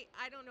I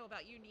don't know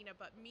about you, Nina,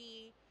 but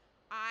me,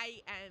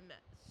 I am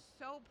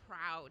so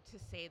proud to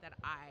say that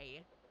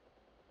I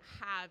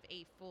have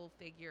a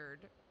full-figured,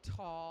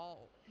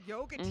 tall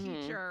yoga Mhm.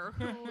 teacher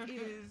who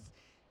is.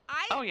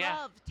 I Oh, yeah.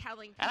 love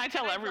telling people, And I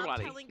tell love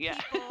everybody, telling yeah.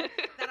 people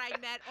that I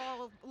met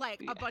all like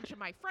Yeah. a bunch of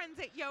my friends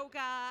at yoga,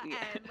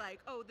 Yeah. and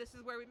like, oh, this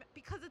is where we met,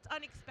 because it's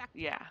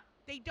unexpected. Yeah.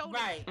 They don't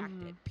Right. expect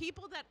Mhm. it.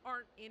 People that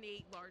aren't in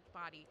a large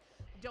body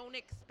don't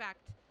expect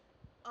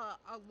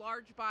a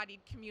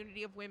large-bodied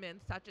community of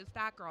women, such as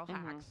Fat Girl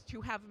Mhm. Hacks,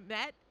 to have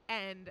met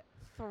and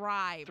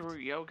thrived Through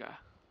yoga.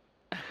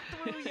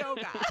 through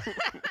yoga.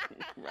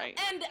 Right.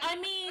 And, I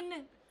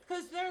mean,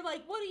 because they're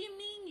like, what do you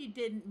mean you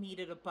didn't meet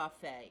at a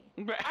buffet?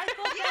 Right. I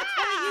thought that's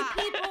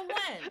where you people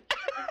went.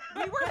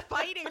 We were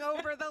fighting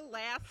over the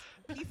last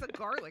piece of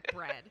garlic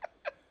bread.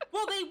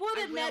 Well, they would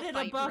I have will met at a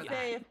fight for buffet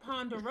that. if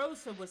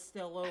Ponderosa was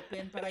still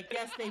open, but I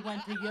guess they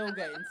went to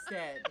yoga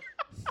instead.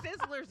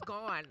 Sizzler's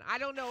gone. I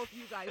don't know if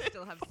you guys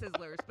still have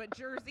Sizzlers, but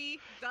Jersey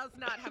does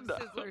not have No.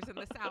 Sizzlers in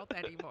the South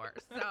anymore.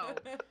 So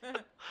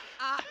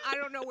I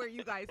don't know where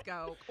you guys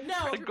go. No.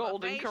 Country The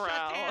Golden Buffet shut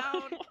Corral.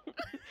 down.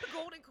 The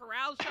Golden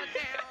Corral shut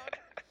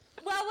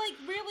down. Well, like,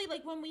 really,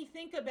 like, when we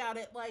think about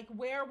it, like,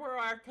 where were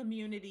our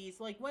communities?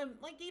 Like,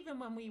 even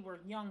when we were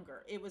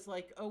younger, it was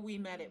like, oh, we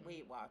met at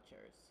Weight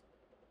Watchers.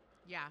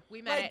 Yeah,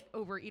 we met Like- at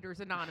Overeaters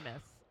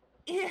Anonymous.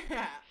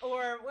 Yeah,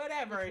 or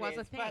whatever Which it was is.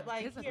 a thing, But,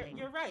 like, is a thing.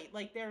 you're right.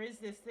 Like, there is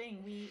this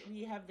thing.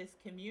 We have this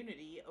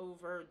community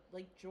over,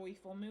 like,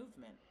 joyful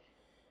movement.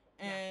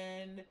 Yeah.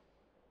 And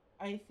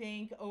I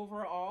think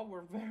overall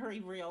we're very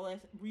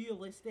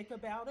realistic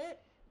about it.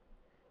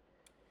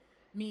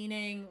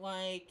 Meaning,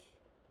 like,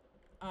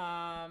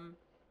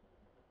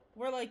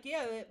 we're like,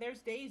 yeah, there's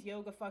days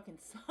yoga fucking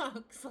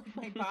sucks. Like,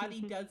 my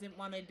body doesn't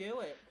want to do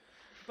it.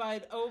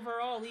 But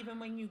overall, even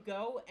when you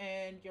go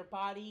and your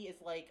body is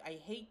like, I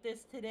hate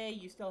this today,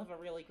 you still have a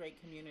really great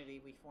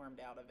community we formed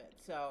out of it.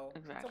 So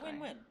it's Exactly. a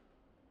win-win.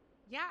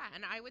 Yeah,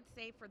 and I would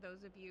say for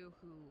those of you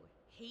who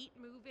hate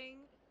moving,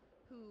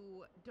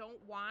 who don't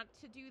want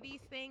to do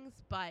these things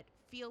but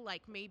feel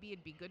like maybe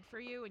it'd be good for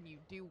you and you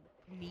do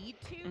need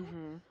to.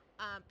 Mm-hmm.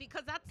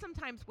 Because that's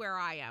sometimes where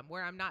I am,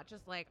 where I'm not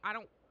just like, I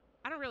don't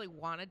really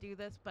want to do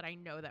this, but I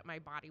know that my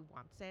body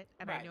wants it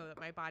and I Right. know that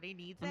my body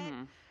needs it.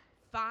 Mm-hmm.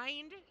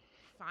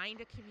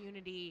 Find a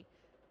community.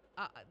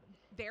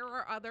 There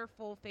are other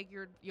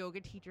full-figured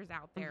yoga teachers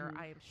out there. Mhm.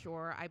 I am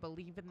sure. I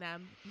believe in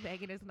them.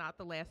 Megan is not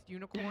the last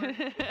unicorn.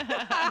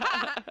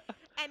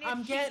 And if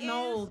I'm she getting is-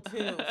 old too,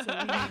 so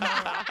we may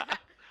know.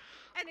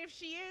 And if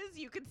she is,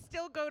 you can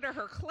still go to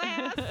her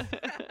class.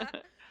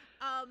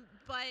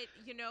 But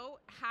you know,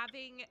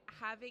 having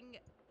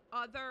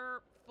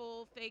other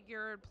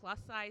full-figured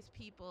plus-size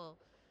people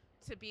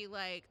to be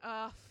like,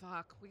 oh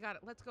fuck, we got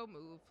it. Let's go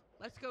move.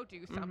 Let's go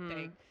do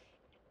something. Mhm.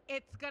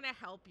 It's gonna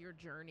help your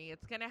journey.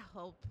 It's gonna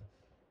help,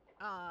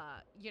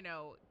 you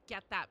know,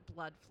 get that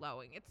blood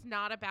flowing. It's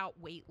not about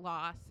weight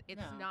loss. It's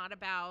No. not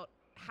about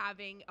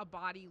having a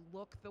body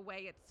look the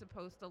way it's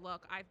supposed to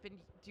look. I've been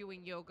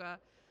doing yoga.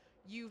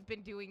 You've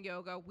been doing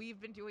yoga.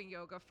 We've been doing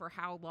yoga for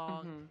how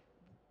long? Mhm.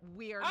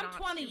 We are I'm not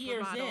 20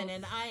 years in, supermodels.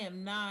 and I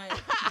am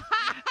not.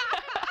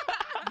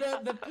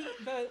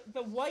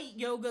 The white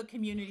yoga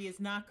community is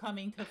not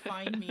coming to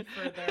find me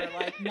for their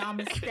like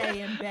namaste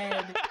in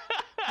bed.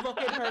 Look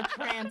at her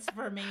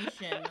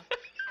transformation.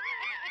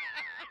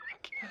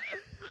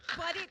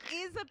 But it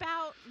is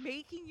about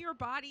making your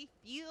body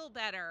feel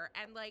better,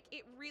 and like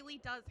it really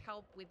does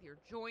help with your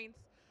joints,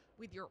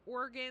 with your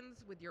organs,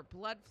 with your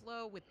blood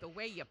flow, with the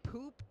way you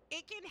poop.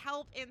 It can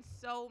help in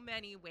so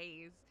many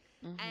ways.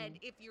 Mhm. And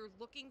if you're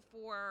looking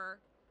for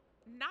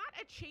not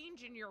a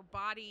change in your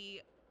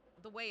body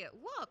the way it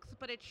looks,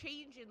 but a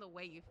change in the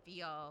way you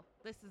feel,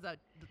 this is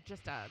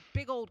just a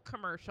big old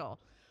commercial.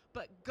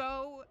 But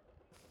go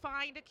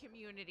find a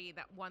community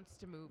that wants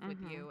to move with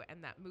Mhm. you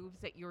and that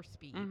moves at your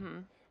speed.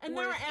 Mhm. And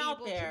or they're is out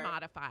able there. to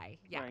modify.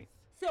 Yes. Right.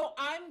 So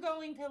I'm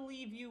going to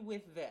leave you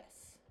with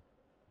this.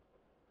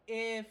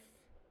 If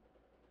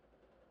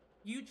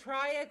you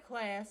try a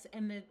class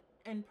and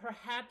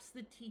perhaps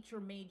the teacher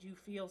made you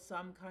feel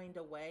some kind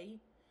of way,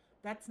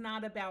 that's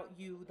not about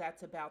you,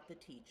 that's about the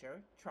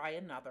teacher. Try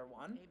another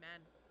one.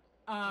 Amen.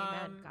 Um,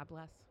 Amen. God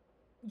bless.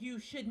 You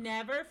should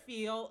never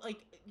feel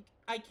like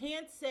I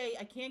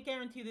can't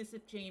guarantee this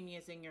if Jamie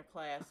is in your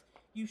class.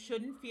 You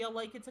shouldn't feel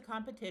like it's a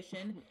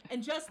competition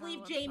and just leave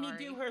Oh, I'm Jamie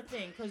sorry. do her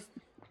thing, because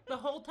the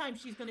whole time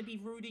she's going to be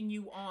rooting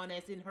you on,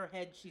 as in her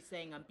head she's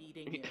saying, I'm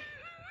beating you.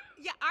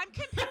 Yeah, I'm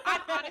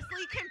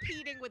honestly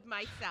competing with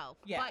myself.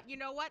 Yeah. But you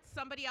know what?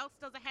 Somebody else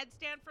does a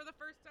headstand for the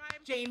first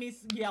time.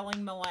 Jamie's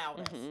yelling the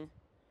loudest. Mhm.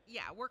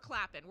 Yeah, we're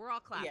clapping. We're all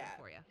clapping Yeah.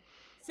 for you.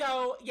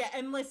 So, yeah,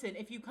 and listen,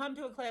 if you come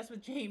to a class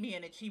with Jamie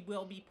in it, she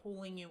will be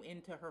pulling you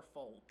into her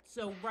fold.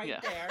 So right Yeah.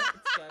 there,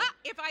 it's good.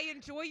 If I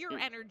enjoy your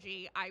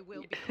energy, I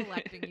will be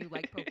collecting you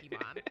like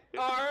Pokemon.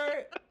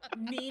 Our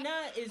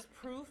Nina is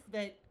proof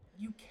that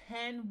you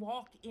can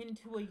walk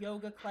into a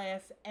yoga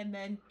class and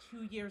then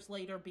 2 years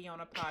later be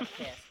on a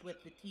podcast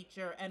with the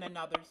teacher and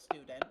another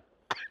student.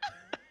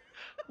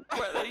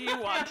 Whether you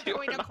want to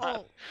Join or a not.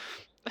 cult.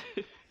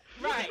 You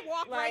can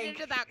walk right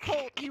into that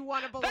cult you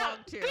want to belong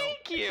to.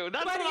 Thank you.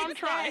 That's But what I'm it's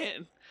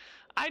trying.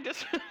 I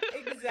just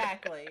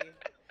Exactly.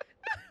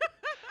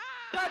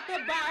 But the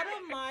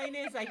bottom line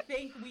is, I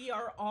think we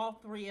are all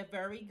three a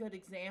very good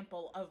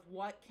example of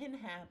what can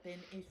happen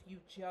if you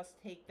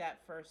just take that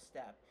first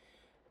step.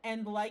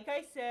 And like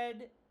I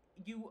said,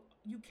 you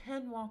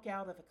can walk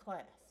out of a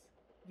class.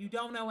 You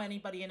don't owe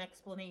anybody an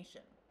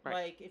explanation. Right.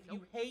 Like, if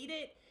you hate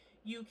it,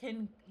 you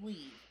can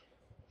leave.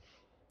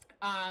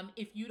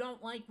 If you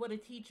don't like what a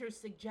teacher's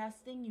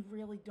suggesting, you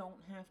really don't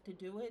have to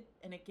do it.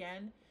 And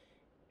again,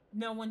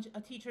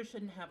 a teacher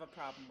shouldn't have a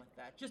problem with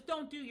that. Just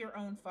don't do your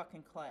own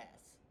fucking class.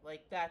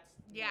 Like, that's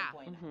Yeah. no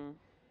bueno. Mhm.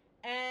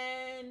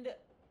 And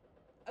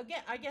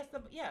again, I guess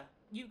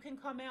you can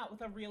come out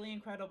with a really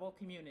incredible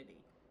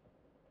community.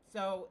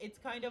 So it's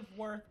kind of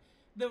worth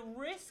the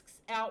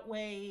benefits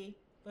outweigh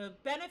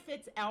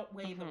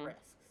the Mhm.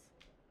 risks.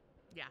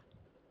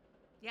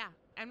 Yeah.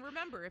 And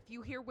remember, if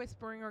you hear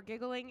whispering or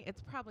giggling,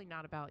 it's probably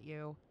not about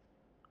you.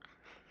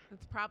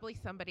 It's probably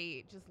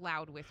somebody just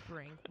loud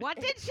whispering. What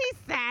did she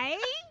say?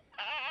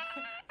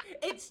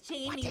 It's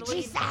Jamie. What did she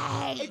leaning-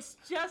 say? It's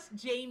just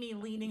Jamie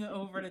leaning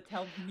over to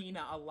tell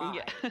Nina a lie.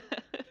 Yeah.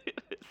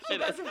 She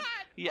It is. doesn't.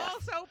 Yes.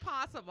 Also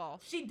possible.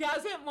 She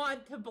doesn't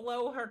want to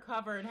blow her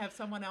cover and have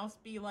someone else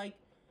be like.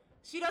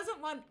 She doesn't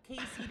want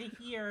Casey to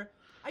hear.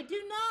 I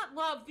do not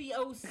love the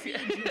OC,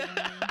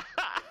 Jamie.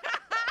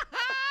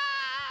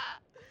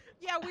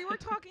 Yeah, we were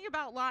talking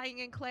about lying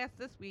in class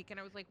this week, and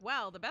I was like,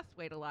 well, the best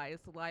way to lie is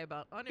to lie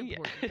about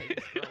unimportant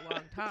things for a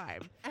long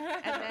time.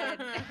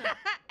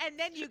 And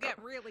then you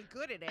get really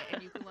good at it,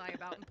 and you can lie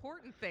about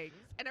important things.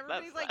 And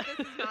everybody's That's- like,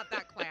 this is not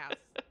that class.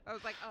 I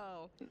was like,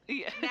 oh,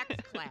 Yeah.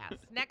 next class.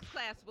 Next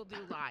class we'll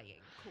do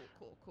lying.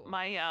 Cool.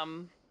 My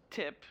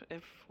tip,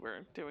 if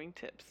we're doing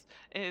tips,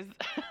 is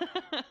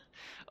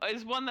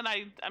is one that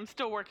I'm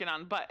still working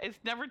on, but it's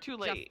never too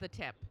late. Just the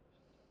tip.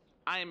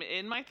 I'm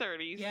in my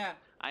 30s. Yeah.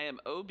 I am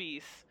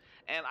obese,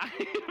 And I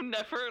have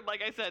never,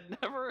 like I said,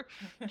 never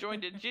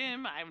joined a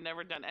gym. I've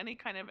never done any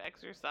kind of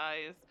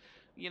exercise,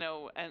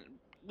 and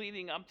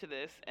leading up to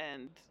this,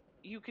 and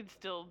you can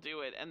still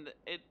do it, and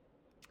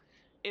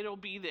it'll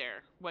be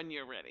there when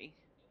you're ready.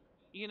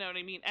 You know what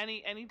I mean?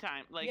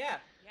 Anytime. Like, Yeah.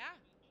 Yeah.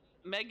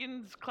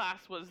 Megan's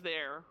class was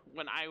there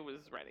when I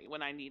was ready,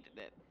 when I needed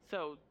it.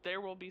 So there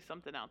will be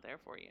something out there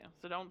for you.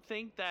 So don't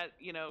think that,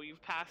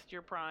 you've passed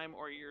your prime,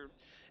 or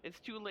it's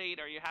too late,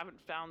 or you haven't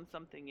found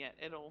something yet.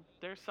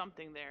 There's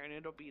something there, and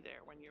it'll be there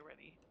when you're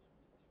ready.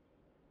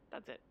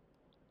 That's it.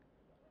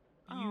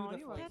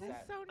 Beautiful. That is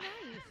so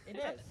nice. It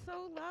That's is.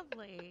 so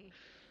lovely.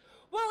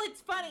 Well,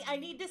 it's funny. I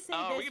need to say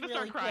Oh, this we're gonna really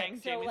start crying.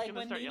 quick. So, Jamie's like, gonna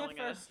when start Nina yelling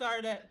at first us.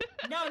 started,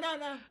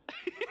 no.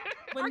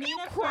 When Are Nina you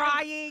first-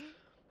 crying?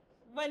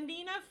 when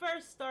Nina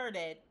first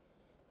started,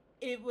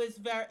 it was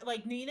very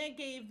like Nina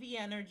gave the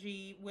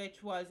energy,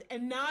 which was,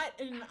 and not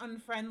in an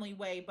unfriendly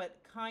way, but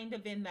kind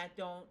of in that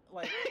don't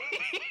like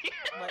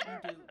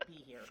let me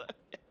be here. So,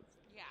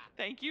 Yeah.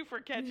 thank you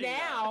for catching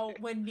Now, that.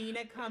 when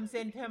Nina comes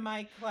into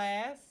my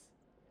class,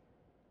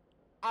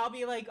 I'll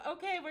be like,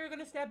 okay, we're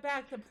gonna step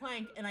back to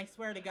plank, and I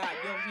swear to God,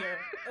 you'll hear,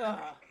 ugh.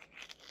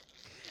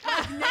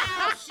 Like,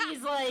 now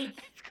she's like,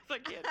 It's 'cause I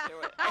can't do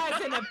it.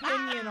 has an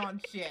opinion on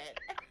shit.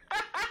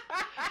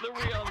 The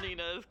real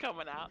Nina is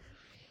coming out.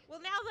 Well,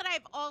 now that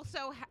I've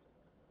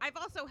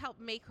also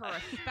helped make her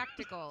a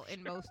spectacle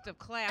in most of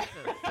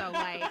classes. So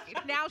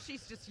like now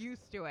she's just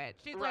used to it.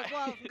 She's like, Right.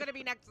 well, I'm gonna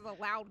be next to the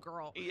loud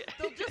girl. Yeah.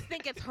 They'll just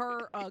think it's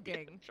her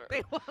ugging. Sure.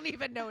 They won't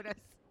even notice.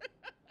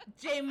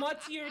 Jane,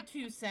 what's your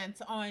 2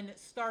 cents on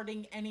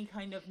starting any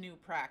kind of new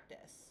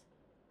practice?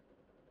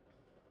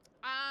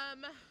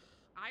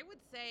 I would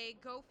say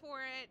go for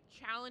it.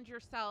 Challenge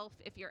yourself.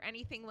 If you're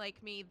anything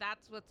like me,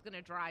 that's what's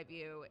gonna drive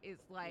you. Is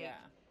like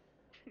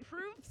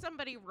prove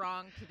somebody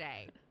wrong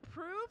today.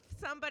 Prove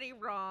somebody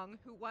wrong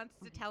who wants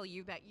to tell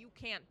you that you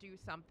can't do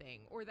something,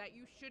 or that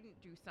you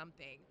shouldn't do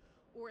something,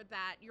 or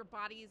that your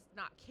body is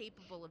not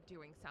capable of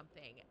doing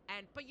something.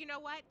 But you know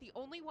what? The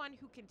only one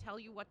who can tell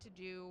you what to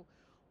do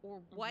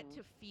or what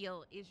to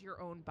feel is your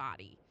own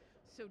body.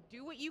 So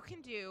do what you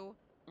can do,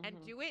 and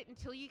do it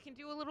until you can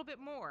do a little bit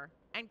more.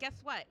 And guess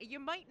what? You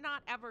might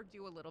not ever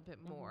do a little bit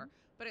more,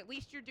 but at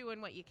least you're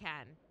doing what you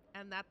can.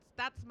 And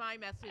that's my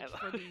message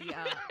for the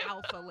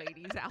alpha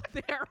ladies out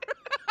there.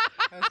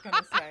 I was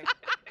gonna say,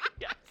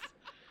 Yes.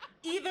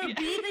 either be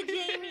the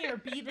Jamie or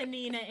be the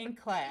Nina in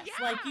class.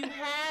 Yeah. Like, you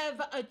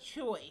have a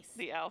choice.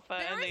 The alpha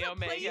There and is the a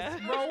place omega.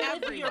 for Roll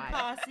with your everyone.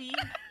 posse.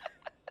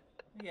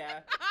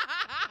 Yeah,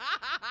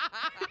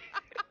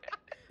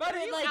 but For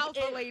it, you like,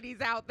 alpha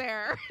ladies out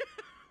there.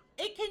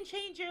 it can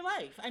change your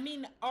life. I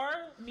mean, our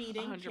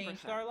meeting 100%.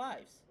 changed our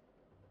lives.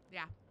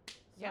 Yeah.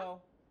 So,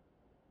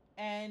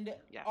 and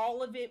Yes.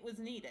 all of it was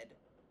needed.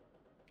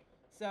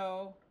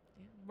 So,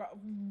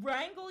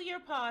 wrangle your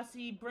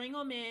posse, bring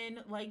them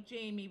in like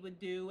Jamie would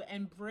do,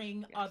 and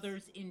bring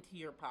others into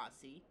your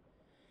posse.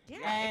 Yeah,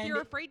 if And-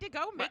 you're afraid to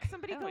go, make Right.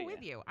 somebody Hell go yeah.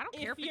 with you. I don't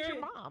If care if it's your you're-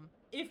 mom.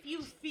 If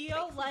you feel Take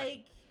somebody.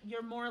 like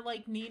you're more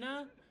like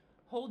Nina,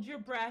 hold your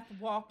breath,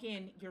 walk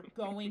in. You're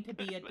going to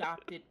be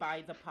adopted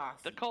by the posse.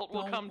 The cult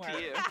will Don't come to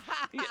worry. you.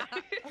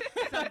 Yeah.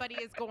 Somebody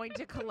is going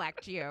to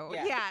collect you.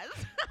 Yeah. Yes.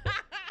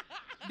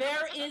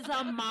 There is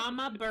a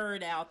mama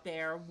bird out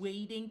there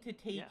waiting to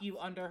take Yes. you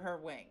under her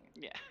wing.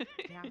 Yeah.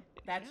 Yeah,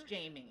 That's Yeah.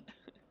 Jamie.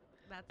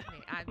 that's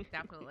me. I'm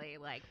definitely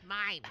like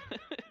mine.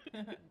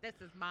 This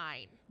is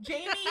mine.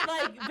 Jamie,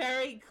 like,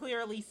 very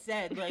clearly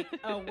said, like,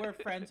 oh, we're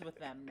friends with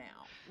them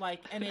now.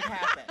 Like, and it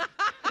happened.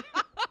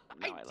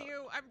 No, I love it.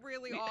 do. I'm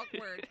really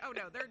awkward. Oh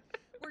no,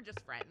 we're just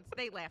friends.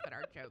 They laugh at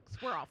our jokes.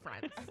 We're all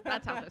friends.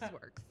 That's how this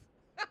works.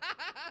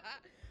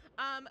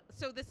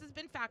 So this has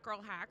been Fat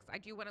Girl Hacks. I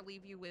do want to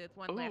leave you with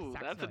one last Ooh,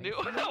 sex that's a noise.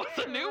 new- that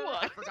was a new one.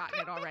 I've forgotten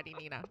it already,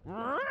 Nina.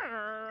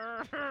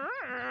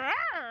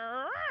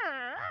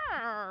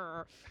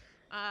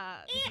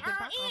 This has been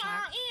Fat Girl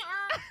Hacks.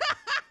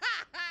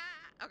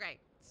 Okay,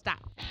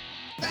 stop.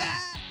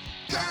 Fat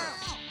girl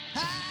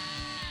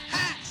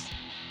hacks.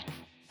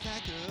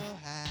 Fat girl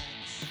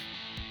hacks.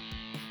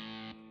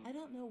 I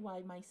don't know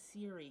why my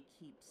Siri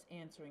keeps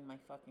answering my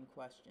fucking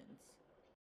questions.